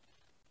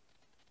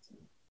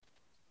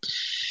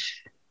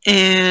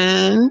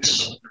 And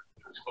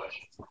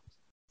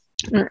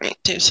all right,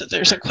 Dave, so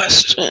there's a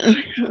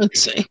question.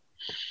 Let's see.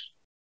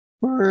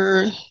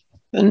 For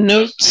the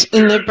notes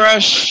in the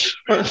brush,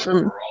 or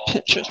from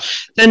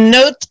pictures.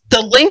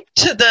 The link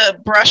to the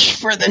brush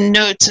for the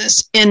notes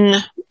is in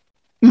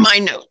my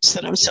notes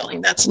that I'm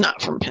selling. That's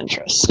not from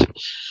Pinterest.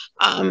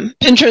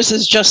 Pinterest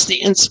is just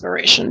the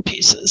inspiration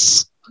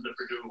pieces.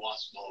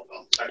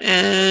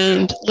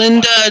 And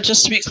Linda,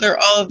 just to be clear,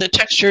 all of the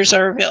textures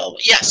are available.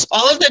 Yes,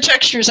 all of the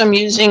textures I'm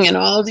using in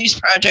all of these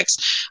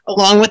projects,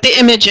 along with the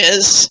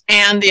images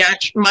and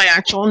my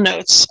actual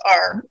notes,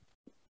 are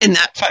in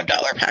that $5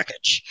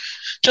 package.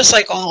 Just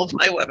like all of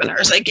my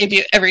webinars, I give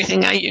you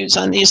everything I use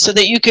on these so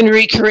that you can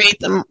recreate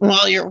them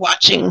while you're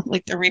watching,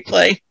 like the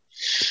replay.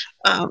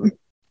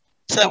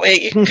 So that way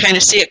you can kind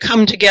of see it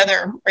come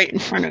together right in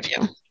front of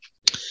you.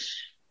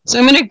 So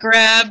I'm going to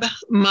grab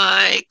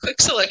my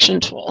quick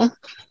selection tool,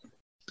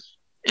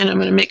 and I'm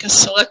going to make a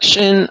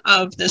selection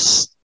of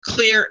this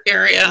clear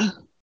area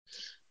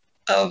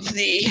of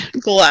the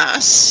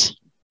glass.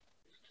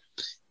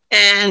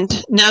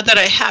 And now that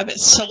I have it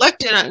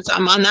selected,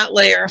 I'm on that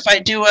layer. If I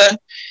do a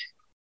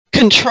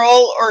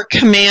Control or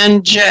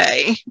Command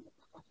J,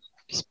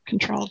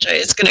 Control J,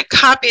 it's going to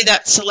copy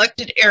that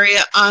selected area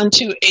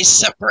onto a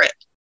separate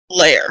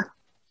layer.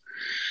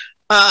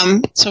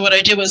 So what I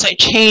did was I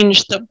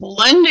changed the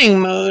blending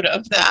mode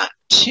of that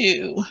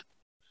to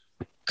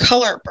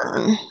color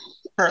burn,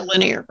 or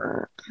linear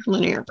burn,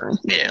 made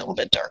it a little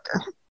bit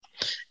darker,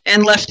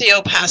 and left the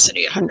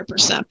opacity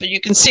 100%. But you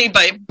can see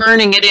by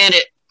burning it in,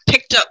 it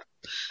picked up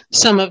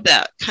some of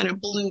that kind of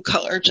blue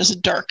color,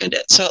 just darkened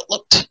it, so it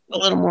looked a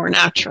little more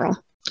natural.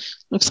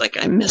 Looks like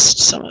I missed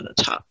some of the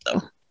top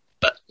though,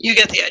 but you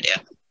get the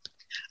idea.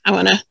 I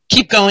want to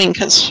keep going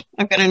because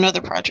I've got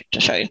another project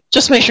to show you.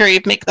 Just make sure you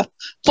make the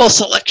full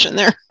selection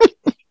there.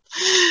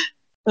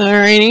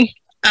 Alrighty.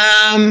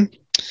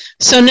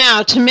 So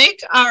now to make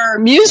our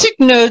music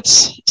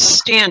notes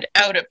stand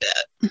out a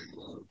bit,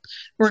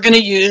 we're going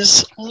to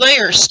use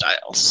layer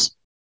styles.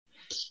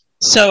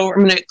 So we're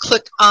going to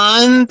click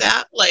on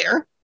that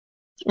layer.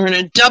 We're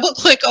going to double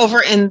click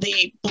over in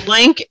the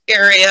blank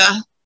area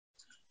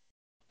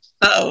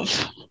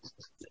of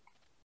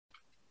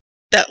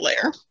that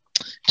layer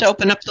to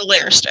open up the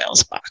layer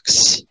styles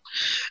box.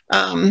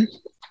 And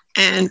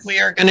we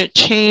are going to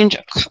change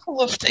a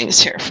couple of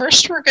things here.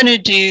 First, we're going to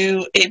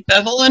do a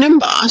bevel and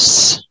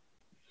emboss.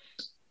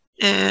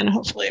 And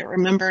hopefully I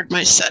remembered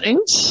my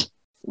settings,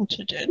 which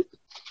I did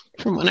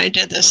from when I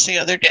did this the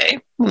other day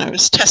when I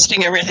was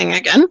testing everything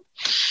again.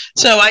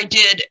 So I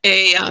did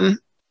a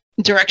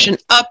direction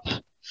up,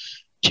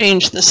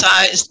 change the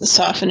size, the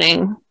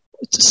softening.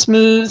 It's a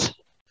smooth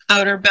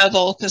outer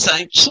bevel because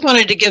I just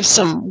wanted to give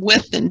some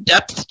width and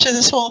depth to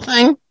this whole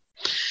thing.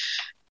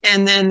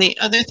 And then the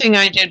other thing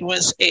I did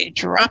was a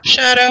drop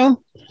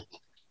shadow.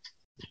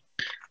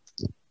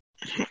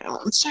 Hang on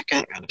one second,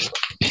 I gotta flip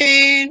the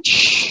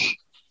page.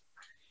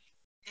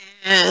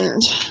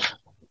 And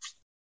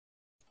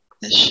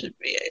this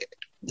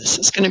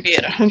is going to be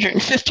at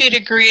 150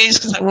 degrees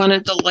because I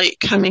wanted the light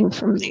coming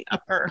from the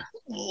upper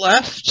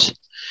left.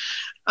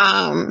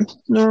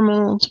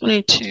 Normal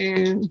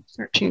 22,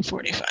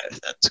 1345,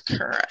 that's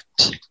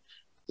correct.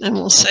 And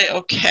we'll say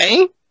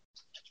okay.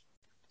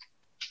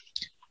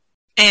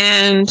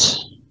 And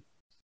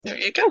there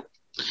you go.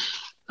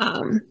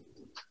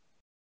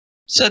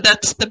 So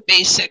that's the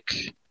basic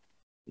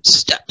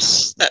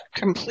steps that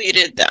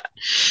completed that.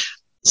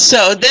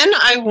 So then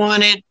I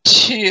wanted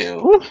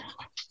to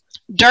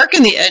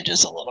darken the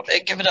edges a little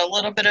bit, give it a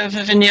little bit of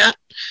a vignette.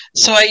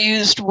 So I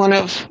used one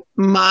of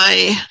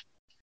my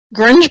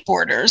grunge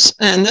borders,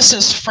 and this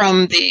is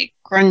from the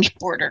grunge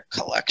border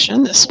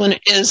collection. This one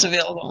is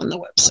available on the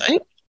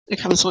website. It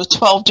comes with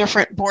 12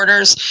 different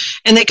borders,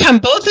 and they come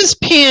both as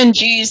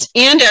PNGs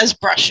and as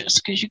brushes,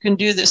 because you can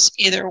do this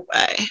either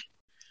way.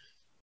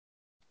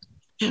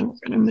 And we're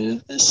going to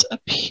move this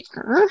up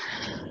here.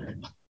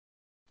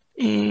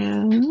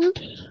 And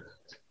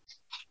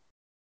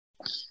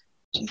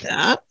do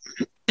that.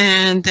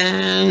 And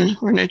then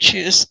we're going to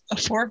choose a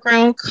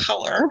foreground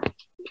color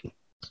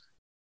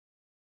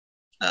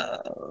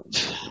of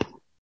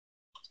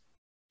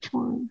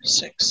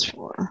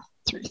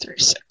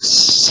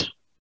 464336.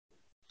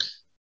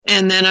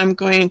 And then I'm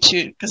going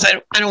to, because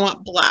I don't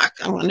want black,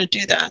 I want to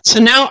do that.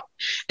 So now,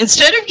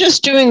 instead of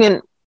just doing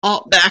an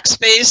Alt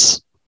backspace,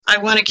 I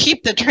want to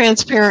keep the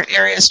transparent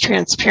areas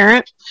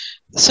transparent.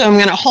 So I'm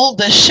going to hold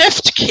the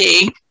Shift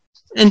key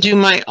and do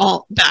my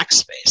Alt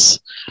backspace.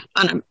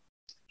 On a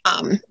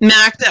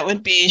Mac, that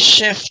would be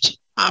Shift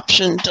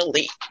Option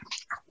Delete.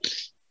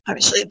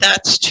 Obviously,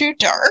 that's too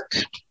dark.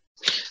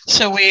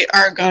 So we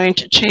are going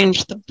to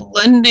change the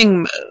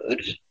blending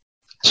mode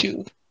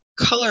to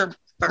color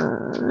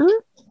burn.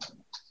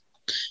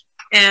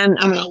 And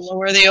I'm going to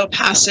lower the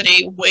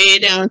opacity way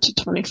down to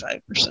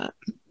 25%.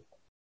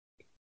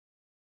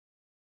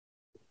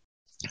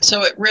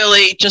 So it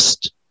really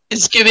just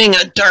is giving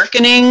a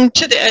darkening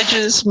to the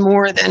edges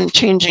more than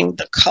changing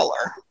the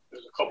color.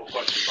 There's a couple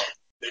questions about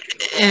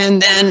and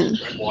then,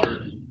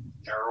 water,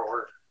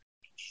 narrower.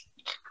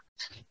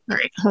 All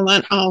right, hold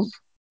on, I'll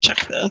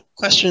check the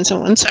questions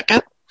in 1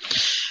 second.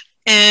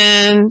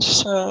 And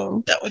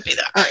so that would be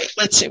that. All right,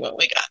 let's see what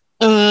we got.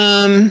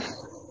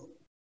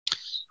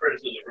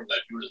 criticism from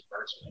that Judas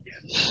person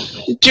again.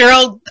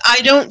 Gerald,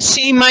 I don't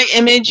see my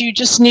image. You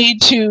just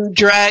need to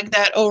drag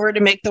that over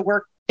to make the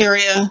work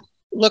area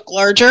look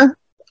larger.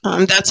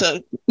 That's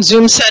a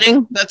zoom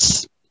setting.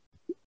 That's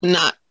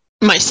not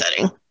my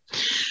setting.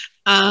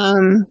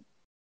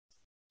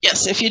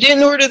 Yes, if you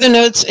didn't order the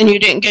notes and you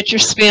didn't get your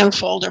spam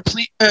folder,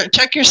 please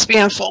check your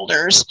spam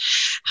folders.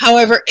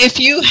 However, if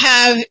you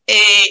have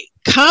a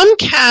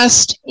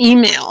Comcast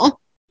email,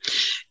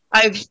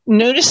 I've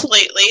noticed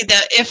lately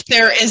that if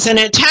there is an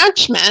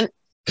attachment,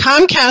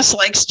 Comcast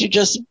likes to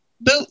just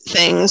boot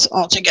things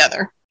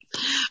altogether.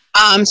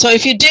 So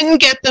if you didn't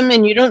get them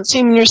and you don't see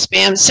them in your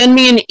spam, send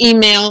me an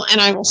email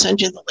and I will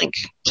send you the link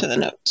to the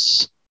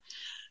notes.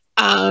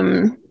 All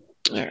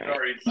right.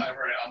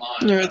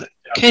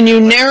 Can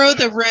you narrow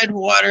the red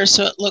water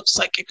so it looks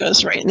like it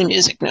goes right in the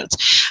music notes?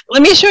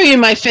 Let me show you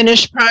my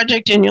finished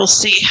project and you'll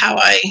see how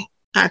I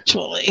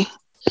actually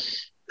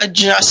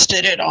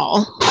adjusted it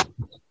all.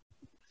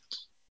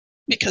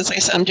 Because like I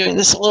said, I'm doing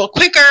this a little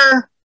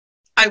quicker.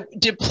 I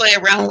did play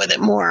around with it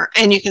more.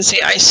 And you can see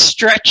I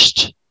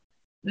stretched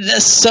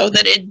this so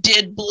that it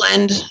did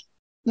blend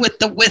with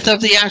the width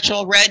of the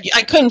actual red.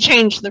 I couldn't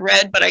change the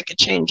red, but I could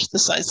change the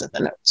size of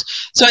the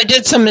notes. So I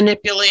did some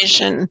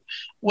manipulation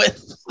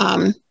with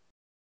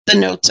the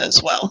notes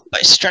as well by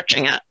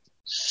stretching it.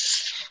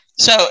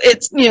 So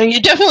it's, you know, you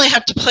definitely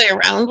have to play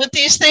around with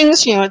these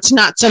things. You know, it's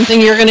not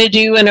something you're going to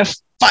do in a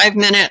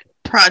 5-minute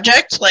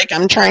project like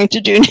I'm trying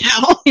to do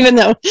now, even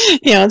though,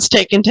 you know, it's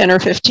taken 10 or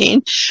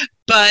 15.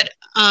 But,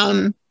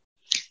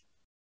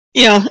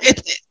 you know,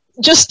 it's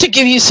just to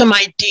give you some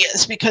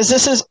ideas, because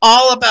this is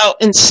all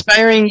about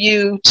inspiring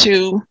you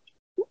to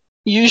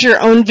use your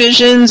own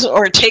visions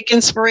or take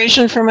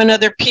inspiration from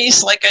another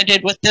piece like I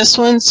did with this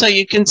one. So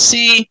you can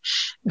see,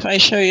 if I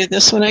show you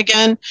this one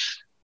again,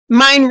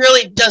 mine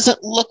really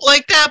doesn't look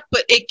like that,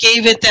 but it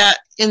gave it that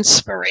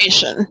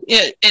inspiration.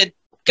 It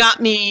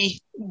got me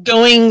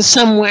going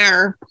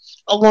somewhere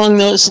along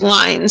those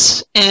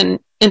lines and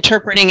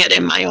interpreting it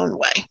in my own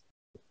way.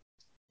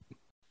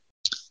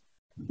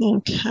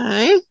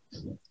 Okay,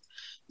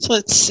 so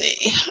let's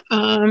see.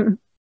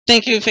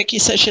 Thank you, Vicki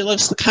says she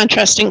loves the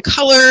contrasting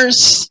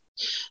colors.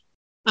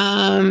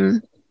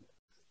 Thank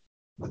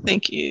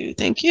you,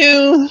 thank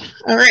you.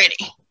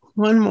 Alrighty,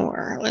 one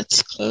more.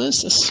 Let's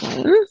close this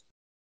one.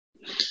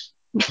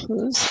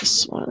 Close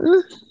this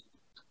one.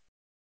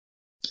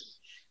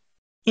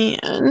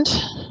 And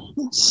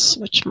let's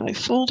switch my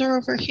folder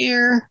over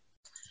here.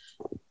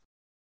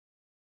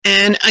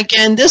 And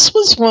again, this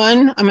was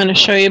one, I'm going to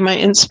show you my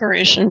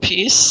inspiration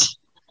piece.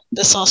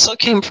 This also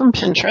came from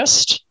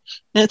Pinterest.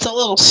 And it's a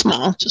little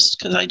small just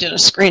because I did a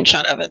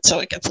screenshot of it, so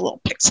it gets a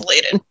little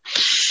pixelated.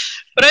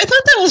 But I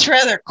thought that was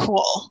rather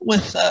cool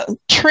with a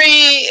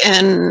tree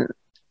and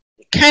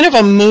kind of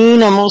a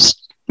moon,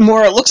 almost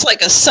more, it looks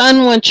like a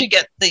sun once you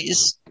get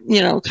these,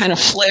 you know, kind of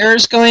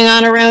flares going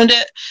on around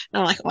it. And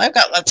I'm like, well, I've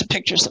got lots of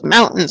pictures of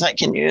mountains I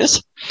can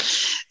use.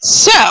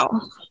 So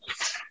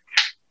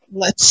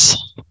let's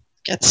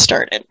get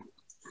started.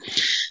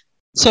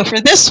 So for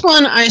this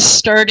one, I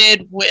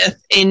started with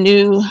a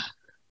new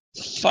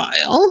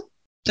file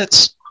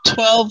that's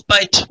 12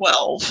 by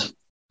 12.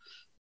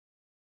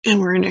 And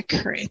we're going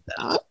to create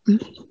that,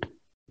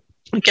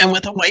 again,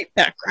 with a white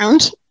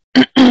background.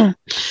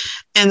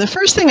 And the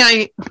first thing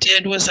I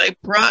did was I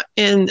brought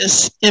in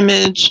this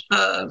image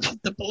of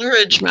the Blue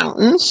Ridge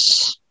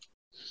Mountains.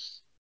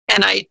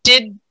 And I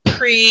did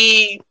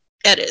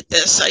pre-edit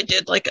this. I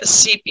did like a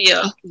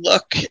sepia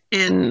look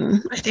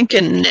in, I think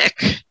in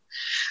Nick.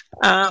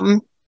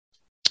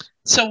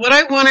 So what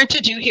I wanted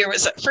to do here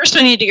was that first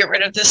I need to get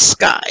rid of this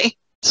sky.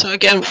 So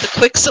again, with the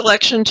quick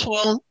selection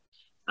tool,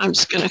 I'm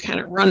just going to kind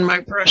of run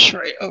my brush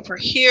right over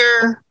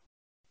here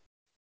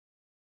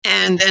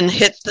and then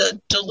hit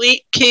the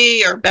delete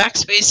key or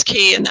backspace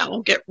key, and that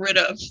will get rid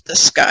of the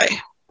sky.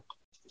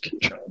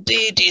 Control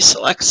D,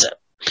 deselects it.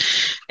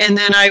 And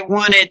then I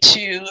wanted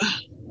to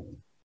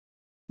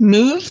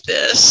move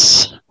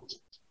this,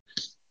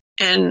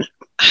 and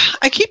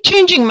I keep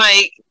changing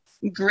my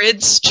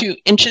grids to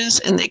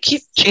inches and they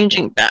keep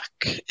changing back,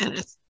 and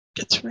it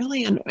gets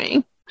really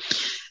annoying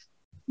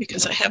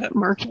because I have it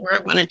marked where I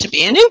want it to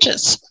be in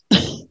inches.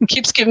 It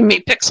keeps giving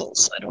me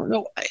pixels. I don't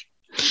know why.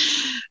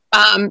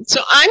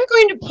 So I'm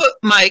going to put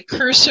my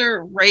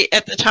cursor right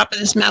at the top of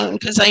this mountain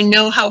because I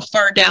know how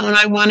far down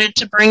I wanted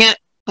to bring it,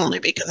 only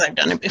because I've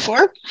done it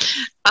before.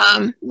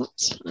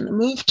 Oops, on the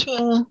move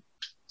tool.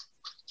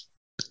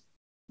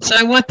 So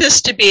I want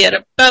this to be at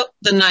about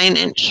the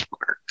 9-inch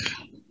mark.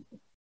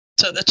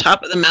 So the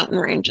top of the mountain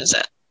range is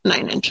at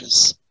 9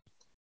 inches.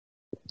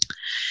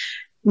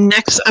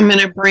 Next, I'm going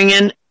to bring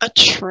in a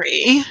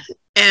tree,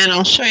 and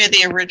I'll show you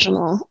the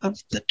original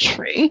of the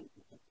tree.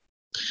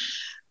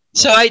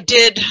 So I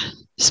did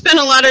spend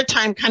a lot of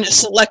time kind of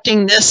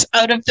selecting this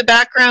out of the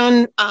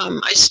background.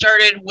 I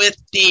started with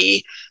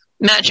the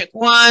magic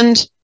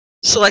wand,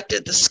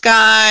 selected the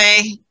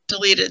sky,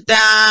 deleted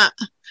that,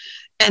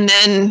 and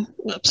then,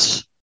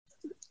 whoops,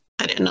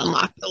 I didn't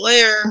unlock the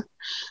layer.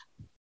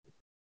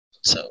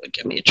 So it would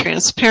give me a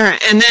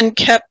transparent, and then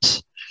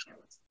kept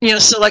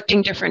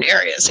selecting different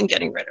areas and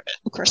getting rid of it.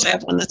 Of course, I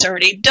have one that's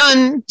already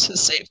done to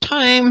save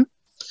time.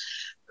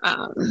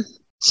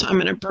 So I'm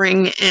going to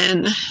bring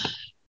in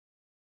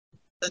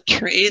the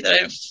tree that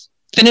I've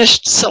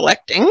finished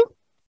selecting.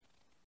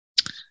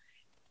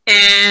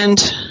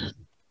 And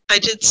I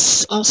did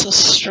also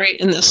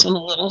straighten this one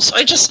a little. So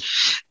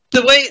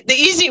the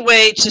easy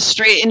way to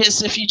straighten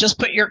is if you just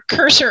put your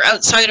cursor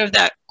outside of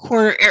that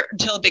corner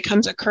until it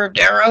becomes a curved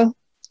arrow,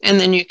 and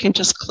then you can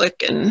just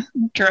click and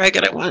drag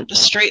it. I wanted to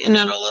straighten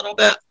it a little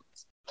bit.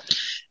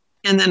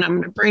 And then I'm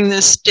going to bring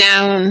this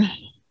down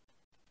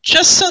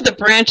just so the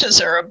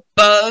branches are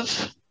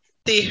above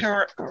the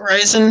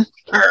horizon,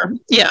 or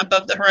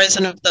above the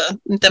horizon of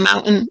the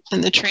mountain,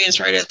 and the tree is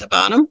right at the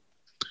bottom.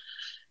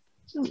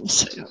 We'll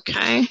say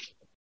okay,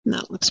 and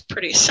that looks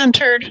pretty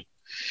centered.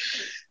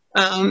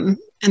 And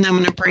then I'm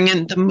going to bring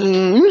in the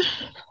moon.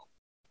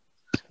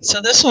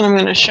 So this one I'm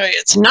going to show you,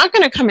 it's not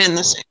going to come in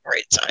the same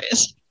right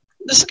size.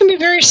 This is going to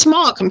be very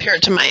small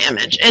compared to my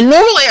image. And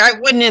normally I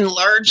wouldn't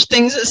enlarge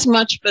things as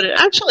much, but it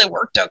actually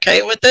worked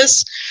okay with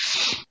this.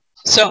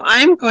 So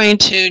I'm going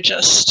to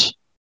just,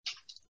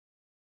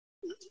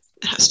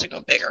 it has to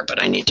go bigger,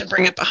 but I need to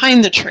bring it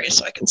behind the tree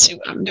so I can see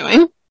what I'm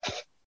doing.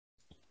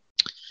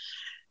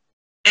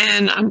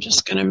 And I'm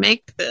just going to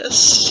make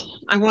this,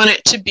 I want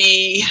it to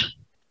be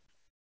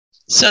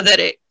so that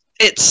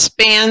it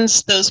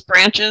spans those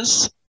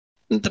branches.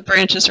 The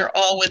branches are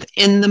all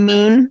within the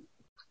moon.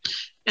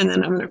 And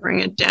then I'm going to bring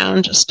it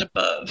down just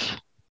above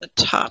the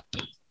top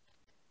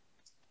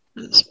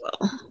as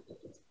well.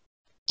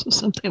 So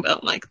something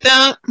about like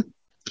that.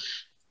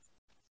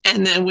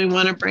 And then we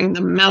want to bring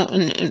the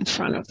mountain in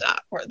front of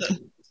that, or the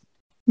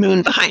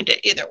moon behind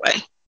it. Either way,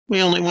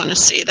 we only want to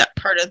see that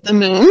part of the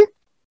moon.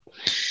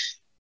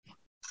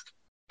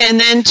 And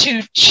then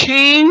to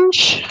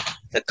change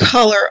the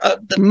color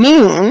of the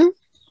moon,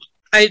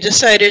 I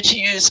decided to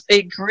use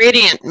a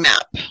gradient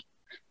map.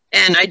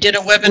 And I did a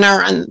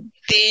webinar on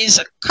these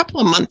a couple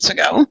of months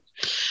ago.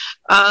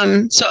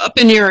 So up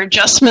in your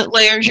adjustment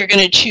layers, you're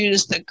going to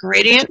choose the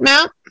gradient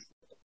map.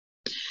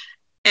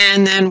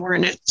 And then we're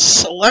going to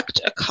select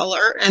a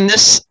color. And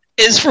this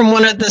is from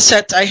one of the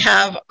sets I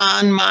have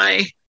on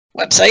my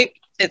website.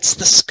 It's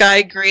the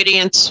Sky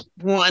Gradients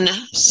 1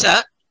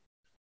 set,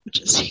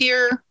 which is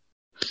here.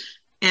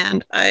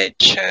 And I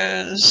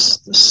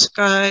chose the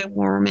Sky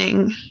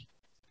Warming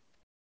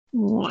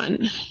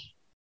 1.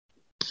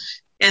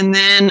 And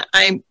then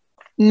I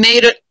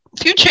made a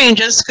few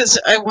changes because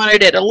I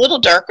wanted it a little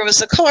darker. It was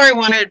the color I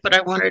wanted, but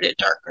I wanted it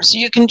darker. So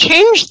you can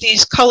change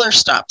these color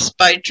stops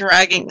by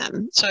dragging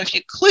them. So if you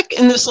click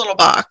in this little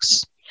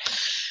box,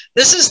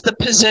 this is the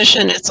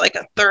position. It's like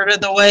a third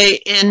of the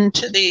way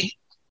into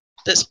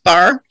this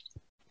bar.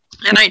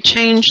 And I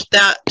changed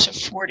that to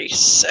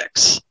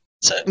 46.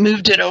 So it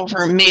moved it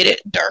over and made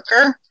it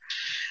darker.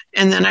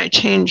 And then I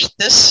changed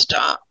this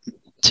stop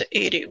to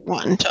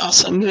 81 to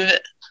also move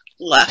it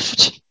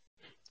left.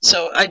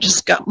 So I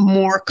just got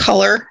more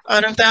color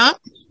out of that.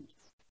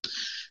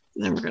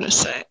 And then we're going to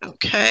say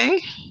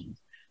okay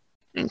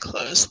and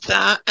close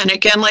that. And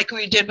again, like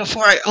we did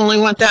before, I only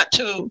want that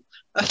to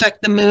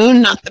affect the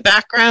moon, not the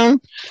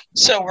background.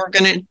 So we're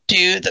going to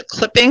do the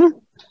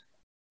clipping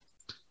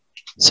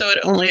so it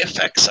only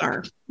affects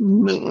our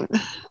moon.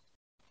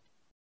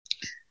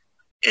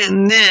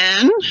 And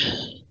then,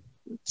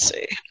 let's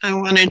see, I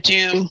want to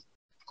do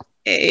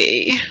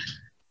a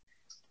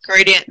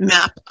gradient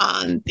map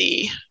on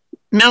the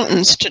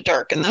mountains to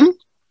darken them.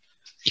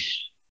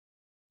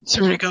 So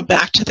I'm going to go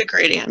back to the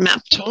gradient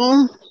map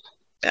tool,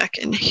 back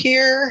in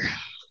here.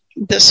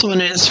 This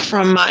one is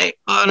from my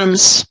Autumn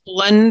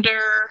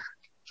Splendor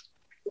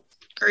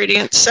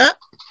gradient set.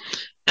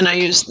 And I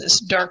use this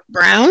dark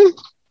brown.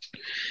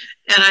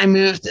 And I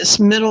move this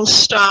middle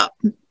stop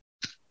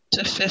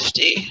to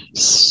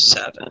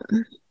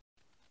 57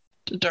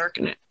 to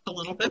darken it a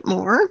little bit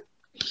more.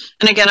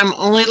 And again, I'm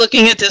only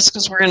looking at this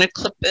because we're going to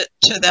clip it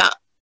to that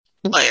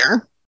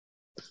layer.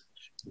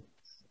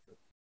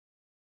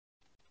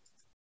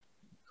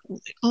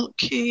 The Alt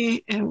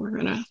key, and we're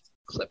going to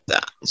clip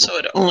that so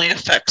it only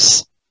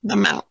affects the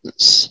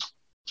mountains.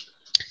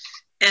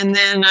 And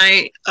then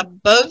I,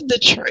 above the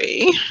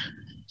tree,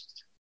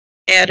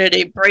 added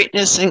a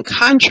brightness and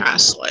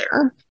contrast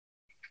layer.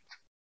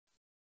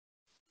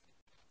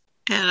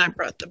 And I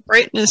brought the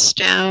brightness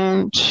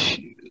down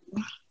to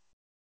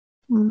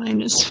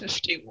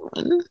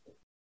 -51.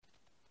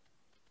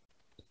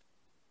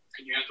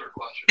 Can you answer a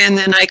question? And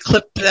then I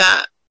clipped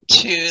that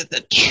to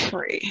the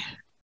tree.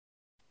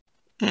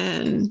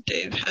 And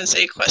Dave has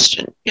a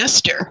question.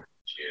 Yes, dear.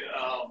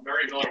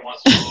 Mary Miller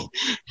wants to know.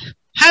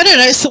 How did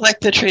I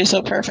select the tree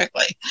so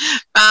perfectly?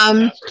 That's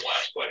her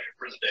last question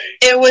for the day.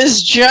 It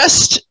was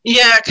just,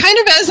 yeah, kind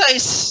of as I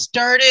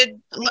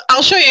started.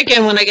 I'll show you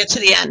again when I get to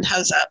the end.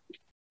 How's that?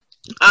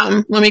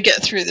 Let me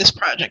get through this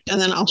project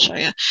and then I'll show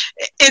you.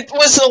 It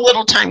was a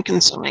little time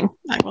consuming,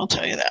 I will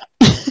tell you that,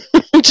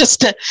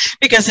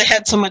 because it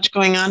had so much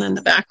going on in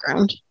the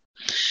background.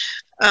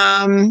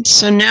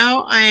 So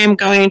now I am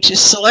going to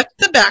select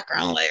the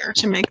background layer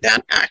to make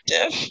that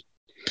active.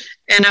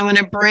 And I want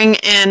to bring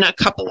in a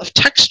couple of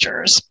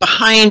textures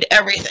behind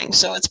everything.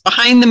 So it's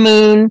behind the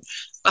moon,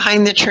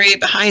 behind the tree,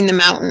 behind the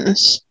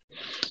mountains.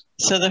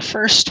 So the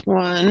first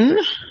one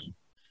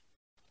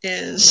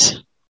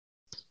is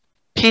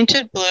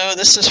painted blue.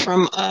 This is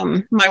from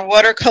my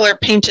watercolor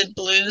painted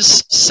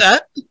blues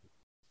set.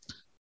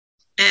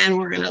 And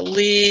we're going to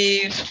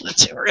leave,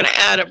 let's see, we're going to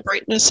add a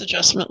brightness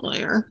adjustment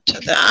layer to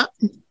that.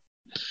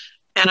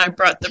 And I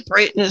brought the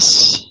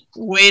brightness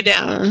way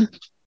down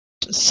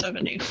to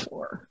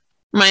 74,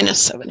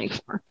 minus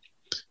 74,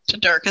 to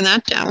darken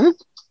that down.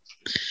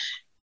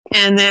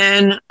 And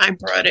then I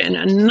brought in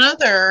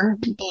another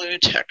blue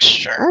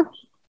texture.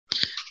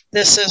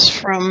 This is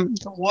from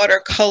the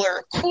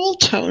watercolor Cool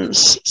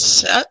Tones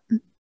set.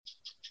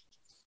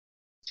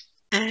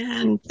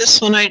 And this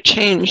one I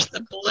changed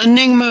the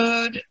blending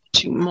mode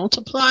to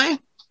multiply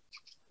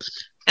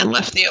and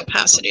left the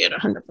opacity at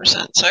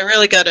 100%. So I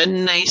really got a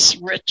nice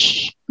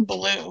rich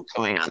blue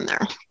going on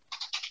there.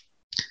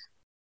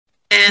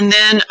 And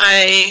then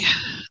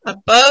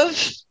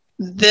above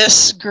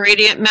this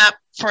gradient map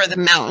for the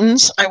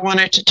mountains, I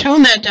wanted to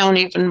tone that down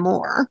even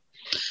more.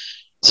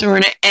 So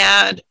we're going to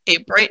add a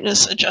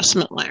brightness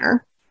adjustment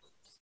layer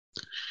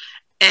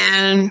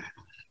and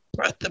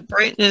brought the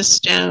brightness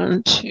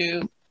down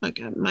to,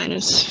 again,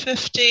 minus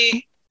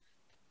 50.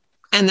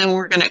 And then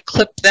we're going to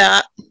clip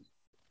that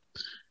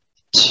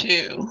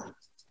to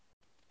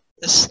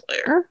this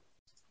layer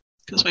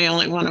because we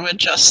only want to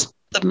adjust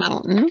the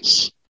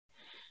mountains.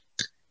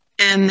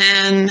 And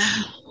then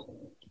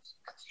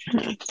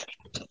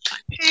flip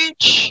my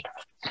page.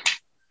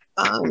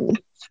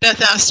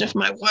 Beth asked if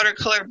my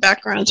watercolor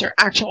backgrounds are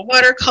actual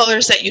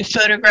watercolors that you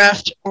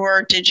photographed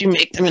or did you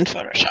make them in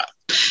Photoshop?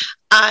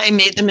 I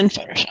made them in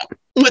Photoshop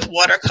with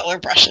watercolor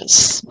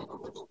brushes.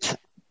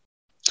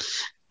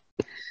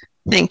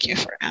 Thank you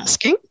for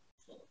asking.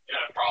 Yeah,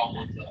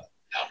 problem with the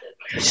Apple.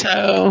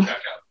 So,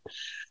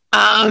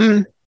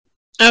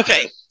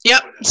 okay,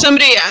 yep,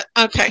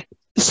 okay.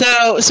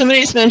 So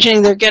somebody's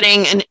mentioning they're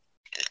getting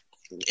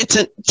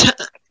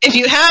if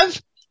you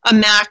have a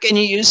Mac and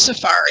you use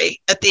Safari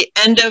at the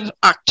end of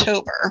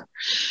October,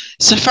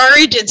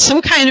 Safari did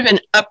some kind of an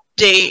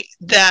update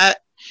that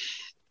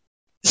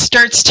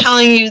starts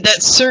telling you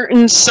that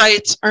certain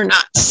sites are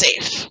not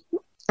safe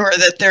or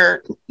that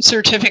their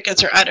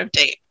certificates are out of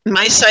date.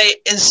 My site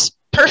is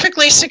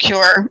perfectly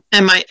secure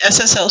and my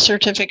SSL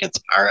certificates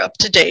are up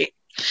to date.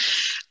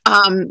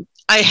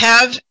 I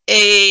have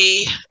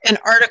an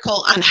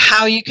article on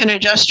how you can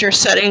adjust your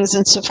settings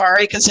in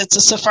Safari because it's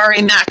a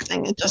Safari Mac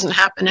thing. It doesn't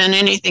happen in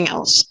anything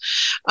else.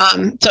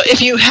 So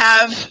if you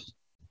have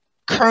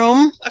a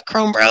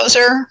Chrome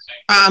browser,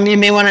 you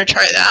may want to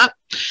try that.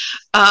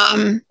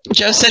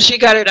 Jo says she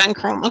got it on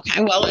Chrome.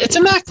 Okay, well, it's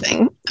a Mac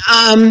thing.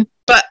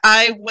 But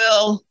I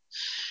will,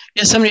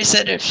 somebody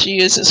said if she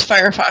uses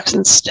Firefox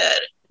instead,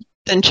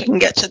 then she can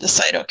get to the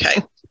site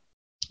okay.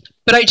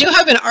 But I do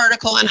have an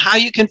article on how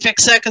you can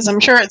fix that because I'm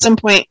sure at some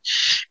point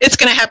it's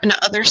going to happen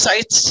to other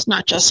sites,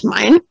 not just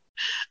mine.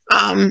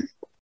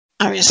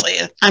 Obviously,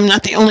 I'm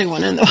not the only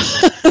one in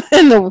the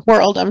in the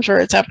world. I'm sure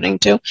it's happening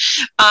too.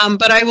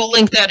 But I will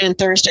link that in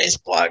Thursday's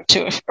blog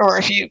too, or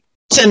if you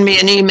send me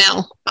an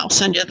email, I'll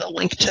send you the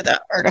link to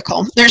that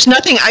article. There's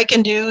nothing I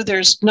can do.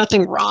 There's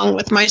nothing wrong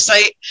with my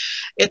site.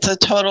 It's a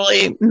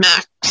totally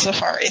Mac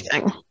Safari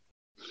thing.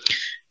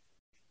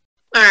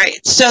 All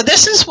right, so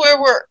this is where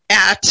we're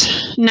at.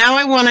 Now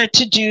I wanted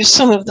to do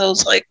some of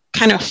those like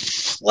kind of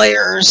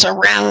flares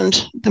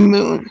around the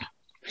moon.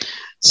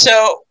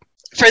 So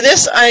for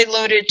this, I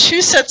loaded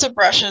 2 sets of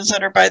brushes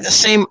that are by the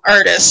same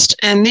artist,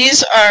 and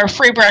these are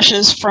free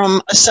brushes from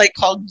a site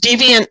called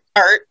Deviant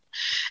Art,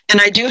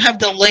 and I do have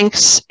the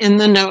links in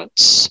the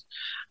notes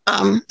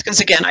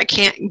because again, I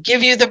can't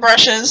give you the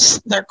brushes.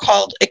 They're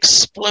called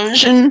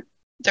Explosion.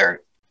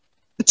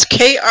 It's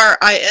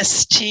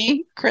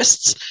K-R-I-S-T,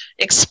 Krist's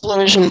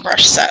Explosion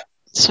brush set.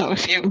 So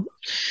if you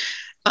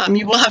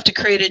will have to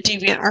create a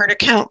DeviantArt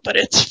account, but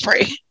it's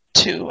free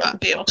to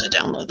be able to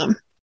download them.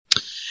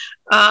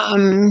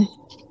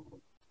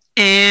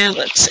 And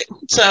let's see.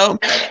 So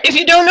if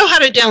you don't know how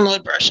to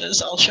download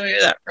brushes, I'll show you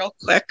that real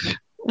quick.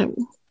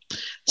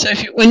 So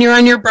when you're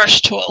on your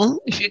brush tool,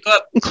 if you go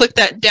up and click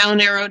that down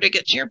arrow to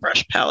get to your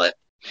brush palette,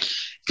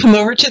 come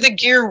over to the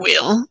gear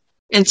wheel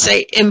and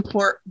say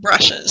Import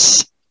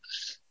Brushes.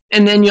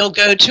 And then you'll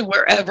go to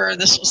wherever.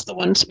 This was the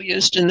ones we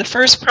used in the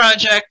first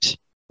project.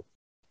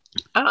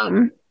 I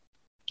have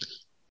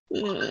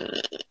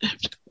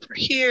to go over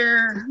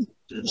here.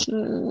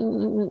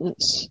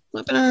 Business,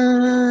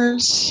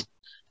 webinars,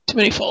 too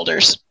many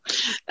folders.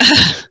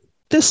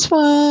 This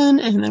one,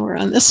 and then we're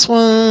on this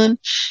one.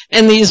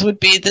 And these would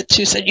be the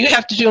 2 sets. You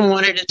have to do them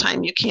one at a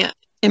time. You can't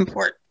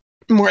import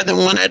more than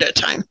one at a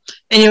time.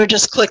 And you would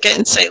just click it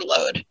and say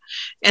load.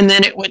 And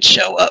then it would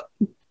show up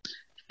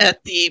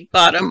at the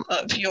bottom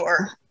of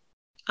your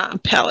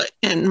palette,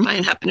 and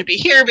mine happen to be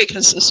here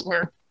because this is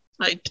where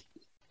I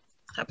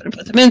happen to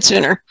put them in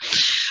sooner.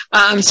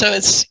 So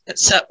it's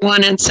set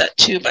 1 and set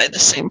 2 by the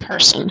same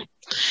person.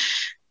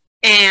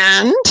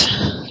 And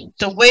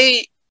the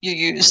way you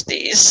use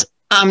these,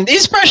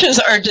 These brushes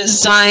are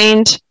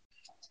designed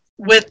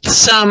with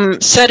some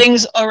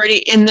settings already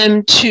in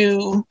them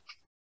to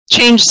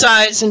change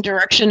size and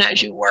direction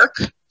as you work.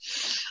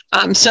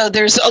 So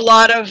there's a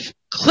lot of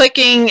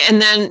clicking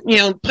and then, you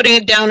know, putting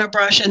it down a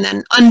brush and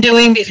then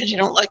undoing because you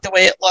don't like the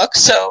way it looks.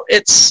 So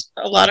it's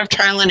a lot of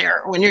trial and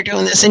error when you're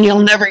doing this, and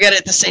you'll never get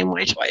it the same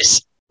way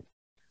twice.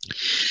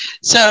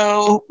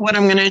 So what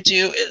I'm going to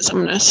do is I'm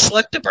going to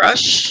select a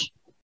brush,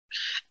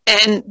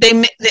 and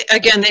they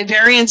again, they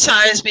vary in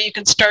size, but you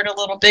can start a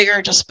little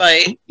bigger just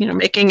by, you know,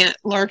 making it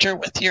larger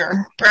with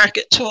your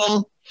bracket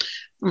tool.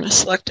 I'm going to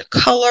select a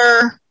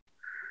color.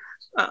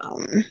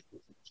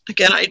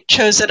 Again, I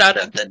chose it out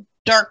of the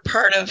dark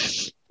part of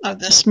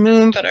this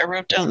moon, but I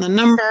wrote down the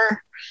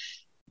number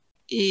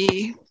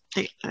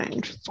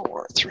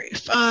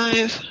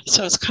E89435.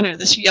 So it's kind of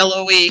this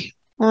yellowy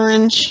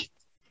orange.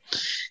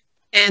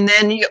 And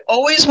then you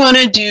always want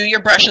to do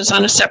your brushes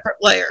on a separate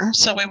layer.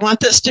 So we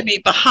want this to be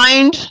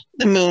behind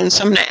the moon.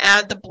 So I'm going to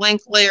add the blank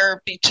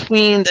layer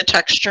between the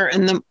texture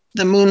and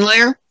the moon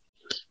layer,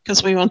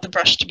 because we want the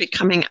brush to be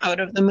coming out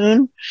of the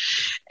moon.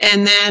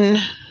 And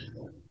then,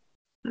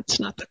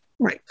 that's not the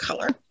right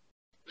color.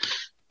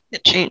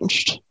 It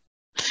changed.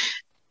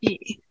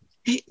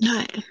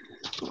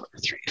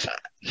 E89435.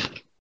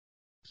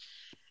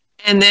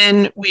 And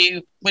then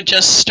we would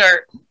just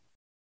start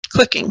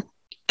clicking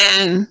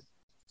and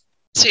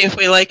see if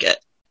we like it,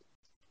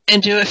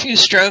 and do a few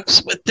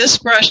strokes with this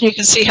brush, and you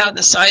can see how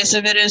the size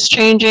of it is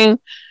changing.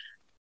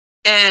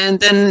 And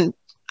then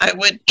I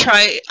would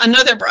try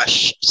another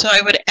brush. So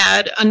I would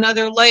add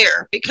another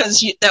layer,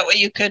 because that way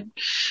you could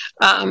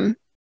you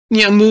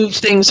know, move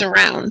things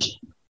around.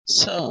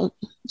 So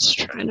let's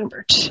try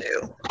number 2.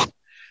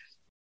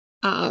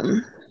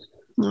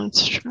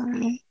 Let's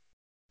try,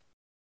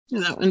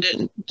 that one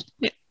didn't,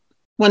 yeah,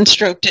 one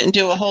stroke didn't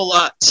do a whole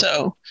lot,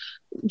 so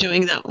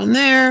doing that one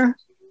there,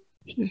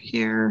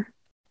 here.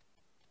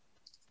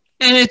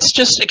 And it's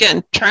just,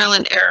 again, trial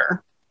and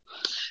error.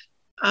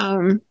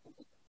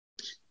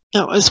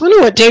 I was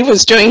wondering what Dave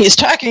was doing. He's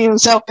talking to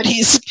himself, but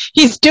he's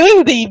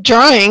doing the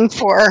drawing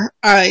for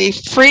a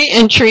free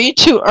entry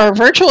to our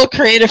virtual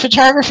creative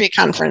photography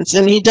conference.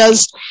 And he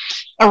does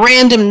a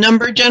random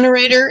number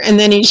generator, and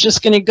then he's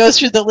just going to go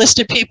through the list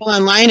of people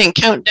online and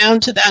count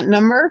down to that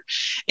number.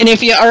 And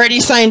if you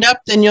already signed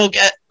up, then you'll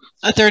get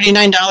a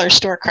 $39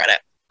 store credit.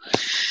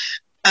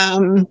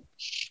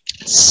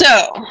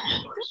 So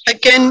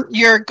again,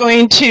 you're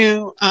going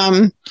to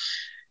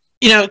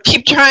you know,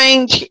 keep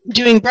trying,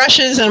 doing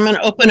brushes. And I'm going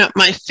to open up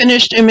my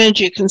finished image.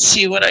 You can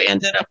see what I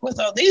ended up with.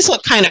 Oh, these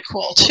look kind of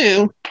cool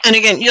too. And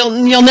again,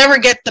 you'll never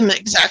get them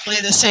exactly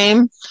the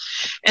same.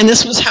 And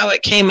this was how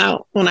it came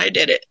out when I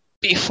did it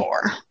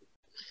before,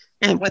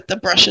 and with the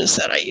brushes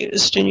that I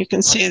used. And you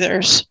can see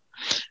there's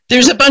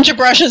a bunch of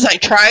brushes I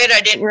tried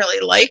I didn't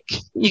really like.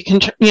 You can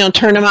you know,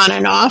 turn them on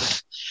and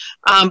off.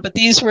 But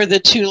these were the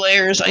 2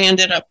 layers I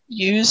ended up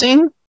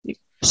using.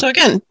 So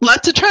again,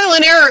 lots of trial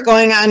and error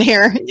going on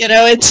here. You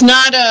know, it's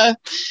not a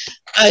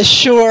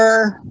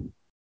sure,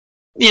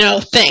 you know,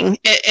 thing.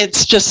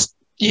 It's just,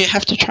 you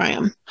have to try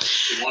them.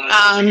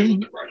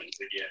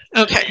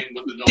 Okay.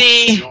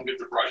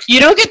 You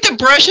don't get the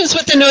brushes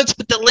with the notes,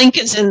 but the link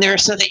is in there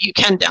so that you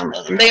can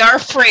download them. They are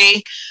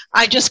free.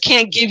 I just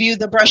can't give you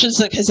the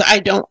brushes because I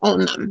don't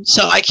own them.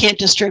 So I can't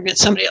distribute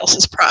somebody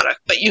else's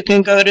product, but you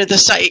can go to the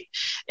site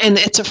and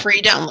it's a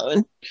free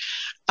download.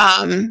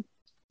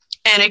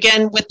 And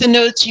again, with the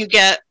notes, you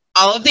get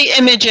all of the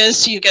images.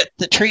 So you get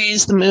the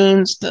trees, the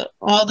moons,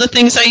 all the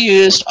things I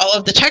used, all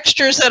of the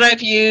textures that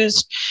I've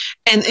used,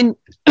 and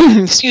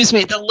excuse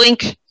me, the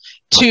link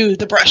to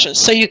the brushes,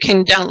 so you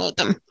can download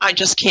them. I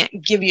just can't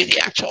give you the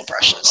actual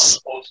brushes.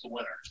 Post the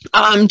winner.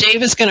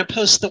 Dave is going to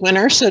post the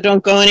winner, so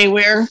don't go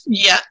anywhere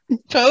yet,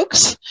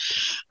 folks.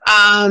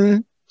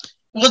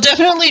 We'll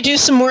definitely do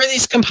some more of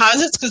these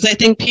composites because I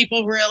think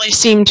people really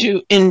seem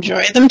to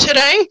enjoy them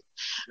today.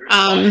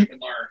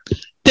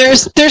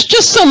 There's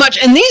just so much,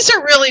 and these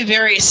are really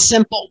very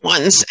simple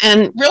ones.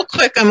 And real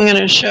quick, I'm going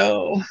to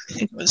show, I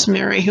think it was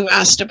Mary who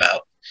asked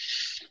about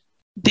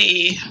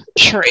the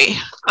tree.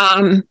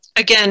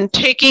 Again,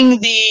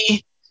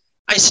 I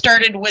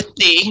started with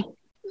the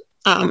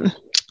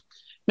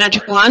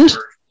magic wand,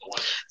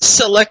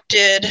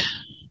 selected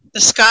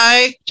the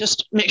sky,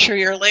 just make sure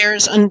your layer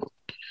is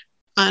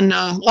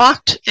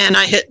unlocked, and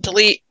I hit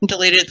delete and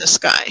deleted the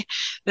sky.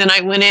 Then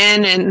I went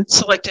in and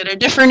selected a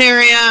different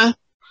area,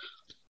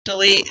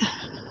 delete,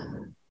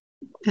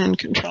 and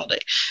controlled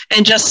it.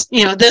 And just,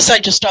 you know, this I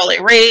just all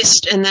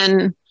erased and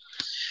then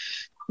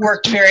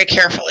worked very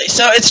carefully.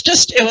 So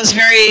it was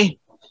very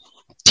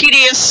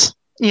tedious,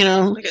 you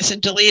know, like I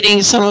said,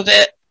 deleting some of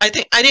it. I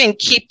think I didn't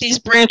keep these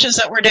branches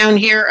that were down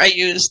here. I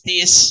used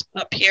these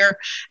up here,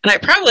 and I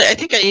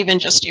think I even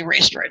just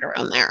erased right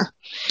around there.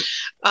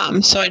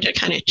 So I did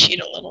kind of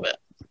cheat a little bit,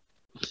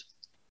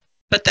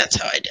 but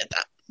that's how I did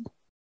that.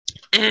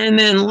 And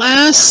then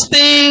last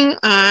thing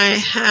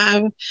I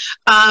have,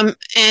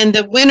 and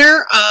the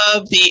winner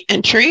of the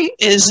entry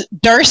is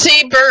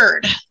Darcy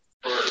Bird.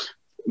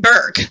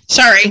 Berg,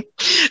 sorry.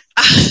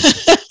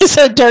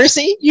 So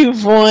Darcy,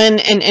 you've won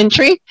an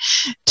entry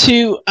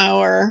to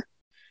our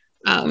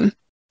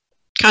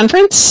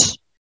conference.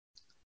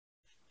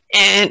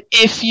 And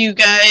if you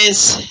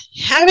guys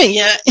haven't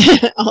yet,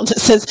 Alda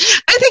says,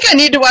 I think I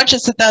need to watch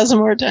this 1,000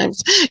 more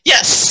times.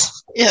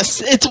 Yes,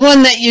 yes, it's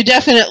one that you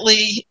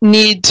definitely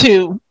need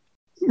to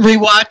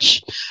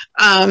rewatch,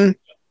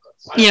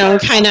 you know,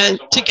 kind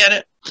of to get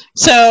it.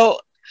 So,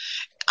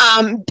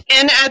 and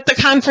at the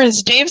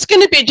conference, Dave's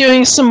going to be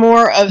doing some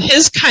more of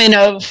his kind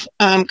of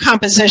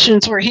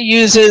compositions where he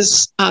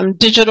uses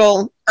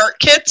digital art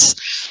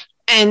kits.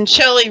 And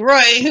Shelley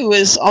Roy, who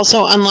is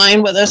also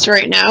online with us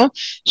right now,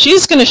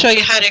 she's going to show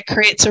you how to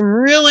create some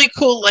really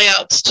cool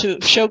layouts to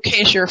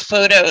showcase your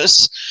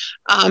photos,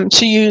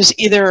 to use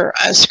either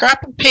as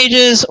scrapbook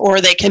pages,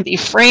 or they can be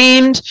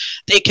framed,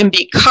 they can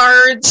be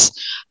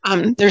cards.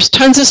 There's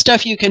tons of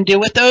stuff you can do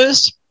with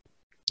those.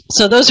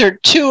 So those are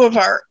 2 of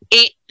our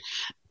 8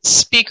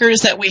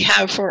 speakers that we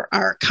have for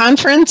our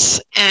conference.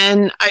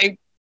 And I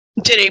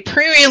did a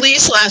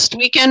pre-release last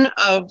weekend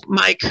of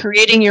my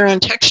Creating Your Own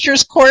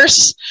Textures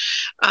course.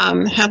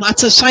 Had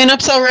lots of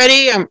signups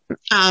already.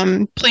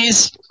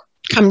 Please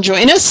come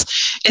join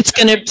us. It's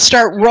going to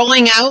start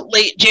rolling out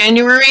late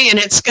January, and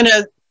it's going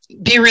to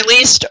be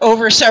released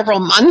over several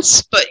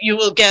months, but you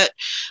will get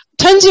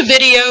tons of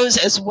videos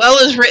as well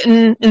as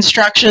written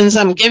instructions.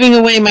 I'm giving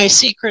away my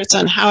secrets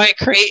on how I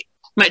create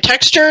my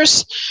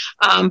textures,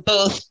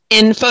 both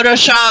in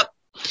Photoshop,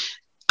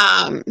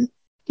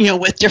 you know,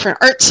 with different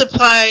art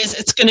supplies.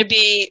 It's going to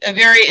be a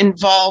very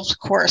involved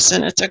course,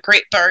 and it's a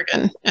great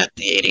bargain at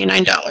the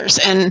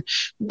 $89. And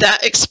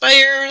that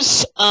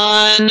expires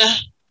on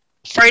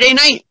Friday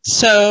night.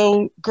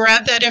 So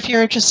grab that if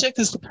you're interested,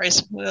 because the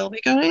price will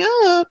be going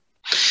up.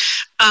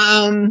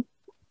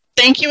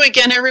 Thank you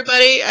again,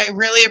 everybody. I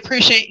really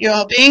appreciate you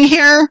all being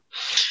here.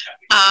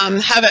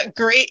 Have a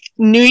great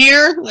new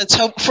year. Let's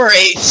hope for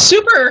a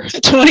super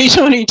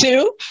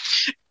 2022.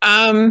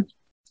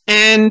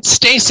 And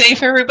stay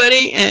safe,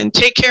 everybody, and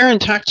take care, and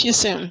talk to you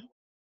soon.